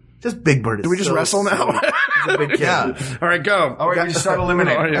 Just Big Bird. Do we just wrestle now? He's a big kid. Yeah. All right, go. All right, we just start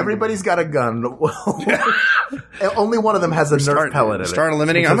eliminating. Everybody's got a gun. Only one of them has a Nerf pellet in it. Start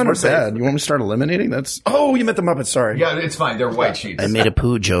eliminating. I'm in bed. You want me to start eliminating? Oh, you meant the Muppets. Sorry. Yeah, it's fine. They're white sheets. I made a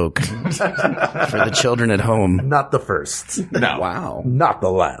poo joke for the children at home. Not the first. No. Wow. Not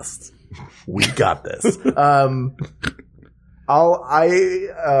the last. We got this. Man.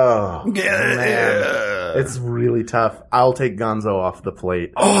 It's really tough. I'll take Gonzo off the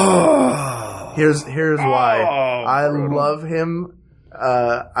plate. Here's why. I love him.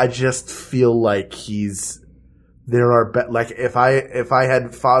 I just feel like if I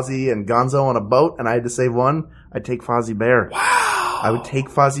had Fozzie and Gonzo on a boat and I had to save one, I'd take Fozzie Bear. Wow. I would take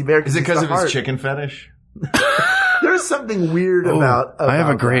Fozzie Bear. Is it because of his chicken fetish? There's something weird about I have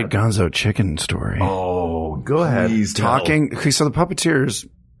a great Gonzo chicken story. Oh, go ahead. Please Talking. Okay, so the puppeteers,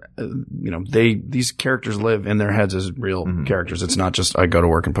 these characters live in their heads as real characters. It's not just I go to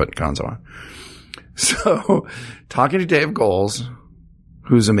work and put Gonzo on. So, talking to Dave Goles,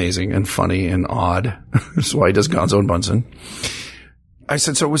 who's amazing and funny and odd. That's why he does Gonzo and Bunsen. I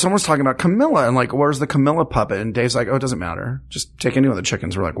said, so someone's talking about Camilla and like, where's the Camilla puppet? And Dave's like, oh, it doesn't matter. Just take any of the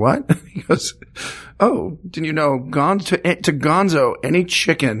chickens. We're like, what? He goes, oh, didn't you know to Gonzo, any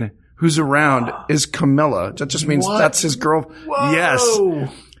chicken who's around is Camilla. That just means that's his girl. Whoa. Yes.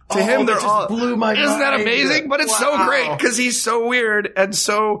 To him, they're all, blew my isn't that mind. amazing? But it's so great because he's so weird and it's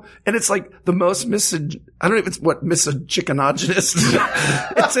like the most I don't know if it's misogynogenous.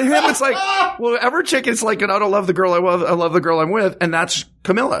 It's to him, it's like, well, every chicken's like, I don't love the girl I love the girl I'm with. And that's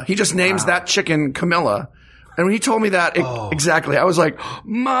Camilla. He just names that chicken Camilla. And when he told me that exactly, I was like,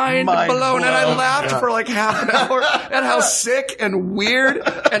 mind blown. And I laughed for like half an hour at how sick and weird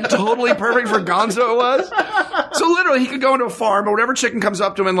and totally perfect for Gonzo it was. So literally he could go into a farm or whatever chicken comes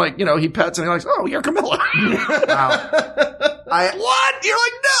up to him and like, he pets and he's like, oh, you're Camilla. Wow. What? You're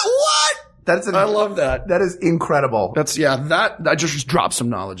like, no, what? I love that. That is incredible. That just dropped some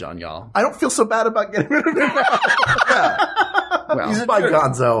knowledge on y'all. I don't feel so bad about getting rid of him now. Well, he's my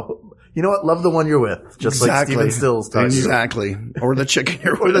Gonzo. You know what? Love the one you're with. Just like Steven Stills does. Exactly. Or the chicken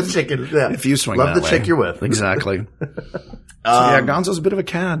you're with. Or the chicken, yeah. If you swing Love that the chick you're with. Exactly. Gonzo's a bit of a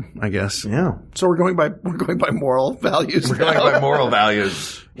cad, I guess. Yeah. So we're going by moral values. We're going by moral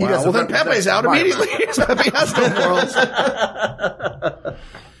values. Wow. Well, then Pepe's out immediately. Pepe has no morals.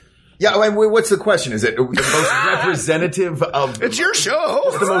 Yeah, I mean, what's the question? Is it the most representative of... It's your show.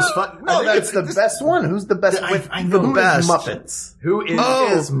 It's the most fun. No, that's the best one. Who's the best? I know the best. Muppets. Who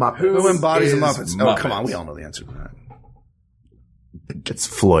is Muppets? Who embodies the Muppets? Muppets? Oh, come on. We all know the answer to that. It's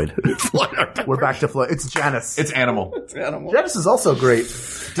Floyd. We're back to Floyd. It's Janice. It's Animal. Janice is also great.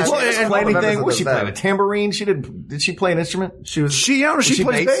 Did she play anything? Was she playing a tambourine? Did she play an instrument? She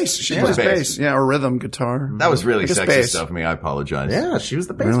plays bass. She plays bass. Yeah, or rhythm guitar. That was really sexist of me. I apologize. Yeah, she was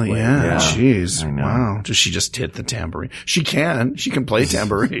the bass player. Yeah. Jeez. I know. Wow. Does she just hit the tambourine? She can play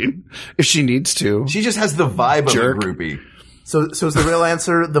tambourine if she needs to. She just has the vibe of a groupie. So is the real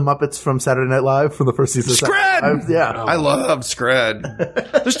answer the Muppets from Saturday Night Live for the first season? Scred! Yeah. I love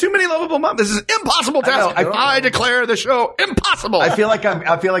Scred. There's too many lovable Muppets. This is impossible task. I declare the show impossible. I feel like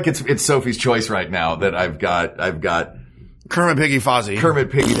it's Sophie's choice right now that I've got Kermit, Piggy, Fozzie.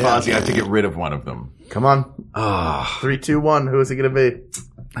 Fozzie. I have to get rid of one of them. Come on. 3, 2, 1. Who is it going to be?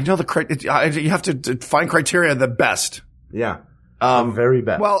 I know you have to find criteria the best. Yeah. Very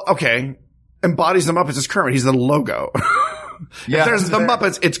best. Well, okay. Embodies the Muppets is Kermit. He's the logo. Yeah. If there's the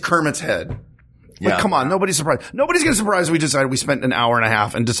Muppets, it's Kermit's head. Like, come on, nobody's surprised. Nobody's going to surprise we decided we spent an hour and a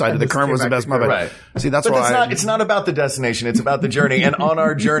half and decided that Kermit was the best Muppet. Right. See, that's why it's not about the destination. It's about the journey. And on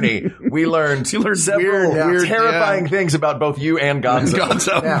our journey, we learned several weird, terrifying things about both you and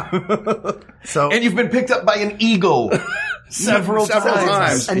Gonzo. Yeah. And you've been picked up by an eagle several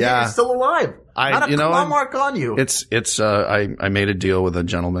times. And you're still alive. Not a claw mark on you. I made a deal with a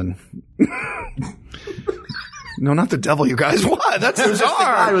gentleman. No, not the devil, you guys. What? That's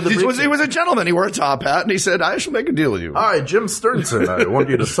bizarre. He was a gentleman. He wore a top hat, and he said, I shall make a deal with you. All right, Jim Sternson, I want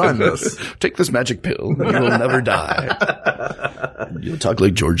you to sign this. Take this magic pill. You will never die. You'll talk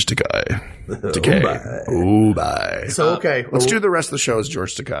like George Takei. Takei. Oh, bye. So, okay. Let's do the rest of the show as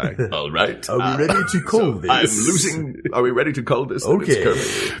George Takei. All right. Are we ready to call this? I'm losing. Are we ready to call this? Okay.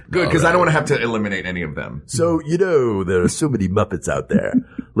 Good, because I don't want to have to eliminate any of them. So, there are so many Muppets out there.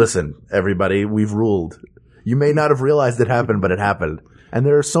 Listen, everybody, we've ruled. You may not have realized it happened, but it happened. And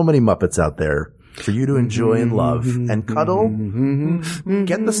there are so many Muppets out there for you to enjoy and love and cuddle.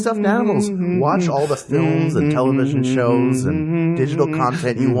 Get the stuffed animals. Watch all the films and television shows and digital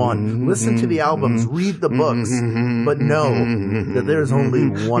content you want. Listen to the albums. Read the books. But know that there's only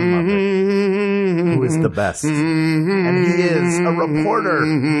one Muppet who is the best. And he is a reporter.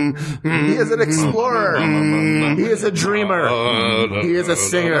 He is an explorer. He is a dreamer. He is a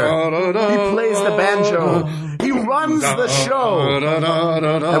singer. He plays the banjo. He runs the show.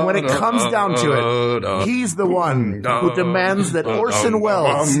 And when it comes down to it, he's the one who demands that Orson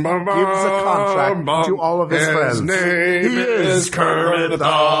Welles gives a contract to all of his friends. He is Kermit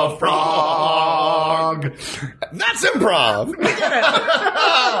the Frog. That's improv.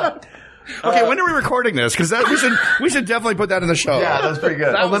 Okay, when are we recording this? Because we should definitely put that in the show. Yeah, that's pretty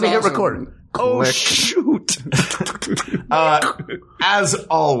good. Let me hit record. Oh, shoot. As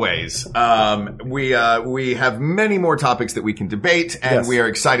always, we have many more topics that we can debate, and we are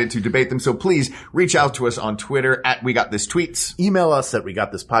excited to debate them. So please reach out to us on Twitter at We Got This Tweets. Email us at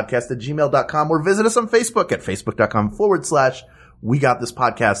wegotThisPodcast@gmail.com or visit us on Facebook at facebook.com/We Got This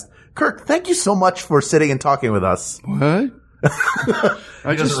Podcast. Kirk, thank you so much for sitting and talking with us. What?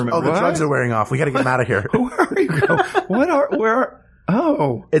 I just remember. The drugs are wearing off. We got to get him out of here. Where are you going?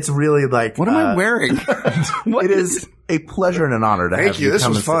 Oh. It's really like... What am I wearing? It is a pleasure and an honor to have you This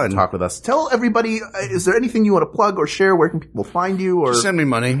come was and sit fun. and talk with us. Tell everybody, is there anything you want to plug or share? Where can people find you? Or Just send me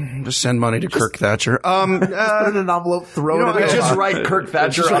money. Just send money to Kirk Thatcher. put it in an envelope, throw it in the Just write Kirk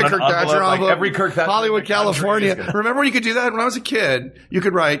Thatcher on an envelope, like every Kirk Thatcher. Hollywood, California. Remember when you could do that? When I was a kid, you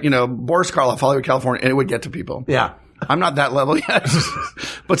could write, Boris Karloff, Hollywood, California, and it would get to people. Yeah. I'm not that level yet,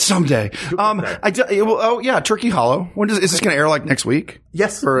 but someday. Turkey Hollow. Is this going to air like next week?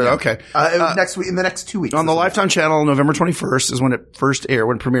 Yes. Okay. Next week, in the next 2 weeks. On the Lifetime channel, November 21st is when it first aired,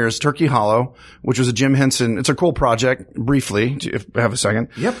 when it premieres Turkey Hollow, which was a Jim Henson. It's a cool project, briefly, if I have a second.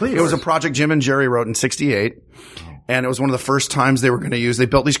 Yeah, please. It was a project Jim and Jerry wrote in 1968. And it was one of the first times they were going to use, they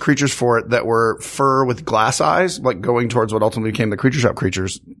built these creatures for it that were fur with glass eyes, like going towards what ultimately became the Creature Shop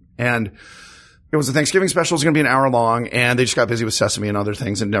creatures. And it was a Thanksgiving special. It was going to be an hour long, and they just got busy with Sesame and other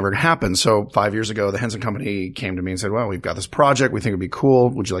things, and it never happened. So 5 years ago, the Henson Company came to me and said, well, we've got this project. We think it'd be cool.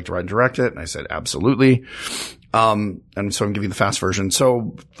 Would you like to write and direct it? And I said, absolutely. And so I can give you the fast version.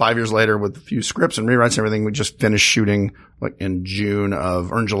 So 5 years later, with a few scripts and rewrites and everything, we just finished shooting like in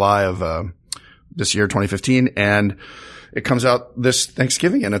July of this year, 2015. And it comes out this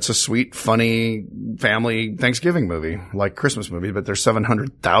Thanksgiving, and it's a sweet, funny family Thanksgiving movie, like Christmas movie, but there's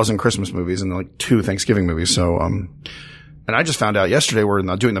 700,000 Christmas movies and like 2 Thanksgiving movies. So, and I just found out yesterday, we're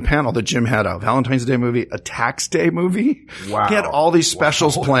doing the panel, that Jim had a Valentine's Day movie, a Tax Day movie. Wow. He had all these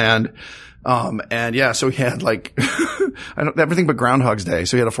specials planned. So he had like, everything but Groundhog's Day.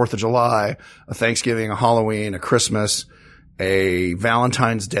 So he had a 4th of July, a Thanksgiving, a Halloween, a Christmas, a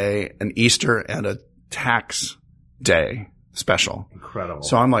Valentine's Day, an Easter, and a Tax Day special. Incredible.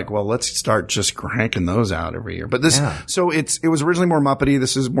 So I'm like, well, let's start just cranking those out every year. But so it was originally more Muppety.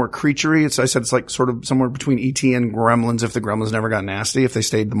 This is more creaturey. I said it's like sort of somewhere between E.T. and Gremlins, if the Gremlins never got nasty, if they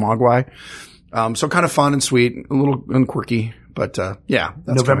stayed the Mogwai. So kind of fun and sweet, a little and quirky. But, that's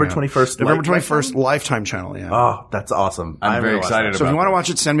November 21st. November 21st, Lifetime channel. Yeah. Oh, that's awesome. I'm very excited about it. So if you want to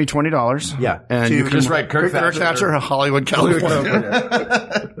watch it, send me $20. Yeah. And you can just write Kirk Thatcher, Hollywood,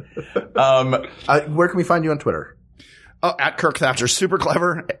 California. Where can we find you on Twitter? Oh, at Kirk Thatcher. Super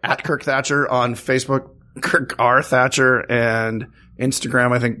clever. At Kirk Thatcher on Facebook. Kirk R. Thatcher, and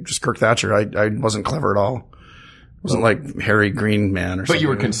Instagram, I think just Kirk Thatcher. I wasn't clever at all. Wasn't like Harry Green Man or something. But you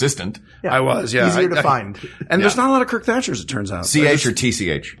were consistent. Yeah. I was, yeah. Easier to find. And there's not a lot of Kirk Thatchers, it turns out. CH or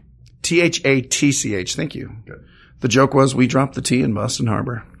TCH? THATCH. Thank you. Good. The joke was we dropped the T in Boston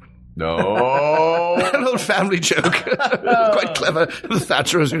Harbor. No. A little family joke. Quite clever. The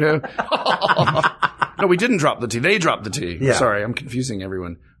Thatchers, No, we didn't drop the T. They dropped the T. Yeah. Sorry, I'm confusing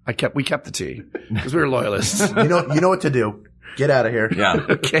everyone. We kept the T because we were loyalists. You know what to do. Get out of here. Yeah.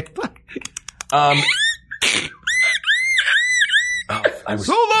 Okay. I'm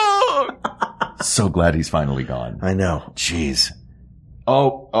So long. so glad he's finally gone. I know. Jeez.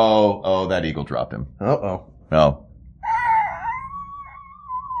 Oh, that eagle dropped him. Uh-oh. Oh.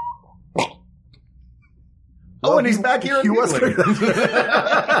 Oh, and he's back here in England. You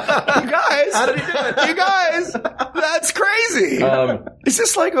guys. How did he do it? You guys. That's crazy. Is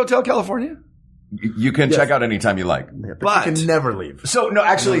this like Hotel California? You can check out anytime you like. Yeah, but you can never leave. So, no,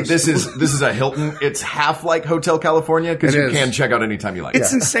 actually, this is a Hilton. It's half like Hotel California because you can check out anytime you like.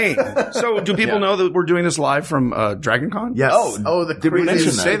 It's insane. So, do people know that we're doing this live from Dragon Con? Yes. Oh, the did we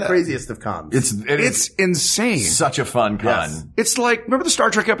mention that? The craziest of cons. It's insane. Such a fun con. Yes. It's like, remember the Star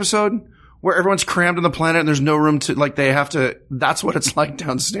Trek episode? Where everyone's crammed on the planet and there's no room to, like, they have to, that's what it's like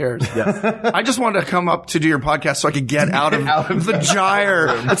downstairs. Yes. I just wanted to come up to do your podcast so I could get out of the gyre.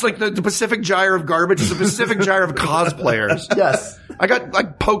 It's like the Pacific gyre of garbage. It's the Pacific gyre of cosplayers. Yes. I got,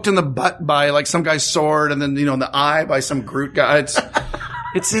 like, poked in the butt by, like, some guy's sword and then, in the eye by some Groot guy.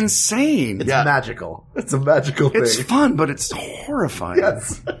 It's insane. It's magical. It's a magical thing. It's fun, but it's horrifying.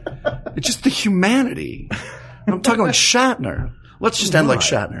 Yes. It's just the humanity. I'm talking like Shatner. Let's just end like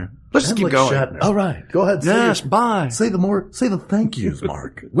Shatner. Let's just keep going. Shatner. All right. Go ahead. Bye. Say the thank yous,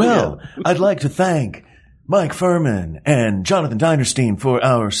 Mark. Well, I'd like to thank Mike Furman and Jonathan Dinerstein for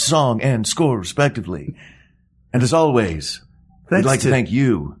our song and score, respectively. And as always, we'd like to thank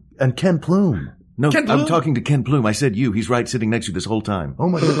you. And Ken Plume. No, Ken Plume? I'm talking to Ken Plume. I said you. He's right sitting next to you this whole time. Oh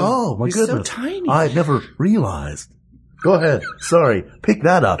my goodness. Oh my He's goodness. so tiny. I never realized. Go ahead. Sorry. Pick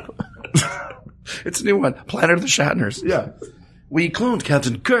that up. It's a new one. Planet of the Shatners. Yeah. We cloned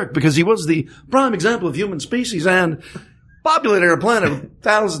Captain Kirk because he was the prime example of human species and populated our planet with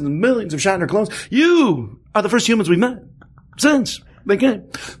thousands and millions of Shatner clones. You are the first humans we've met since they came.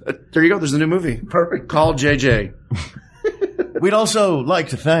 There you go. There's a new movie. Perfect. Called JJ. We'd also like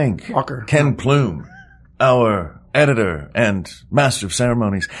to thank Walker. Ken Plume, our editor and master of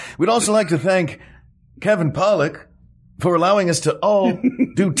ceremonies. We'd also like to thank Kevin Pollak for allowing us to all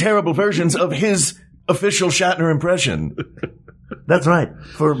do terrible versions of his official Shatner impression. That's right.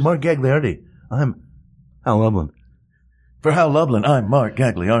 For Mark Gagliardi, I'm Hal Lublin. For Hal Lublin, I'm Mark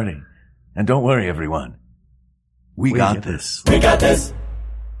Gagliardi. And don't worry, everyone. We got this. We got this.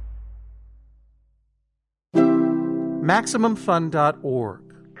 MaximumFun.org.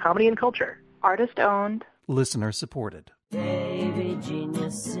 Comedy and culture. Artist owned. Listener supported.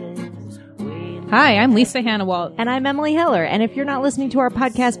 Hi, I'm Lisa Hannawalt. And I'm Emily Heller. And if you're not listening to our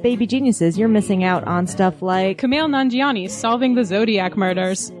podcast, Baby Geniuses, you're missing out on stuff like Kumail Nanjiani solving the Zodiac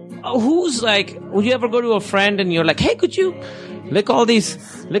murders. Who's like, would you ever go to a friend and you're like, hey, could you lick all these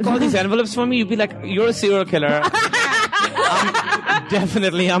envelopes for me? You'd be like, you're a serial killer.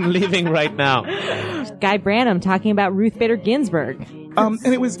 I'm leaving right now. Guy Branum talking about Ruth Bader Ginsburg. And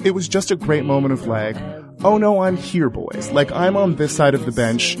it was just a great moment of like, oh no, I'm here, boys. Like, I'm on this side of the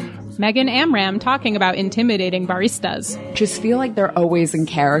bench. Megan Amram talking about intimidating baristas. Just feel like they're always in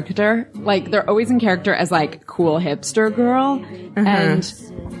character. Like, they're always in character as, like, cool hipster girl. And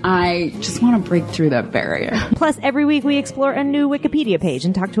I just want to break through that barrier. Plus, every week we explore a new Wikipedia page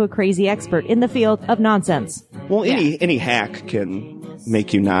and talk to a crazy expert in the field of nonsense. Well, any hack can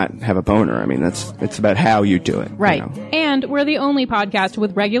make you not have a boner. I mean, it's about how you do it. Right. You know? And we're the only podcast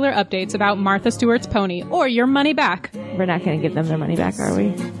with regular updates about Martha Stewart's pony or your money back. We're not going to give them their money back, are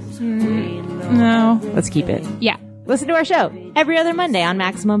we? No. Let's keep it. Yeah. Listen to our show every other Monday on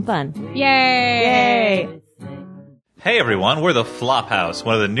Maximum Fun. Yay! Yay! Hey everyone, we're the Flophouse,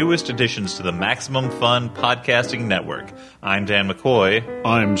 one of the newest additions to the Maximum Fun podcasting network. I'm Dan McCoy.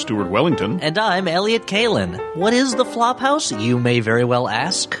 I'm Stuart Wellington. And I'm Elliot Kalin. What is the Flophouse, you may very well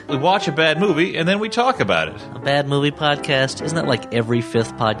ask? We watch a bad movie and then we talk about it. A bad movie podcast? Isn't that like every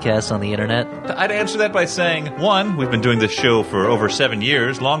fifth podcast on the internet? I'd answer that by saying, 1, we've been doing this show for over 7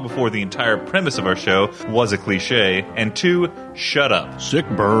 years, long before the entire premise of our show was a cliche, and 2, shut up. Sick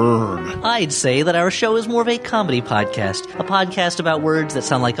burn. I'd say that our show is more of a comedy podcast. A podcast about words that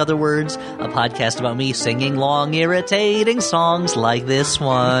sound like other words. A podcast about me singing long, irritating songs like this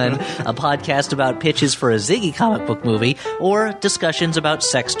one. A podcast about pitches for a Ziggy comic book movie. Or discussions about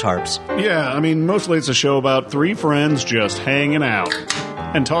sex tarps. Yeah, I mean, mostly it's a show about 3 friends just hanging out.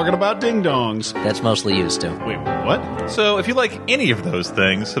 And talking about ding-dongs. That's mostly used to. Wait, what? So if you like any of those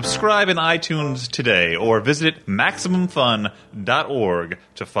things, subscribe in iTunes today or visit MaximumFun.org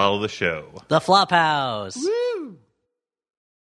to follow the show. The Flophouse. Woo!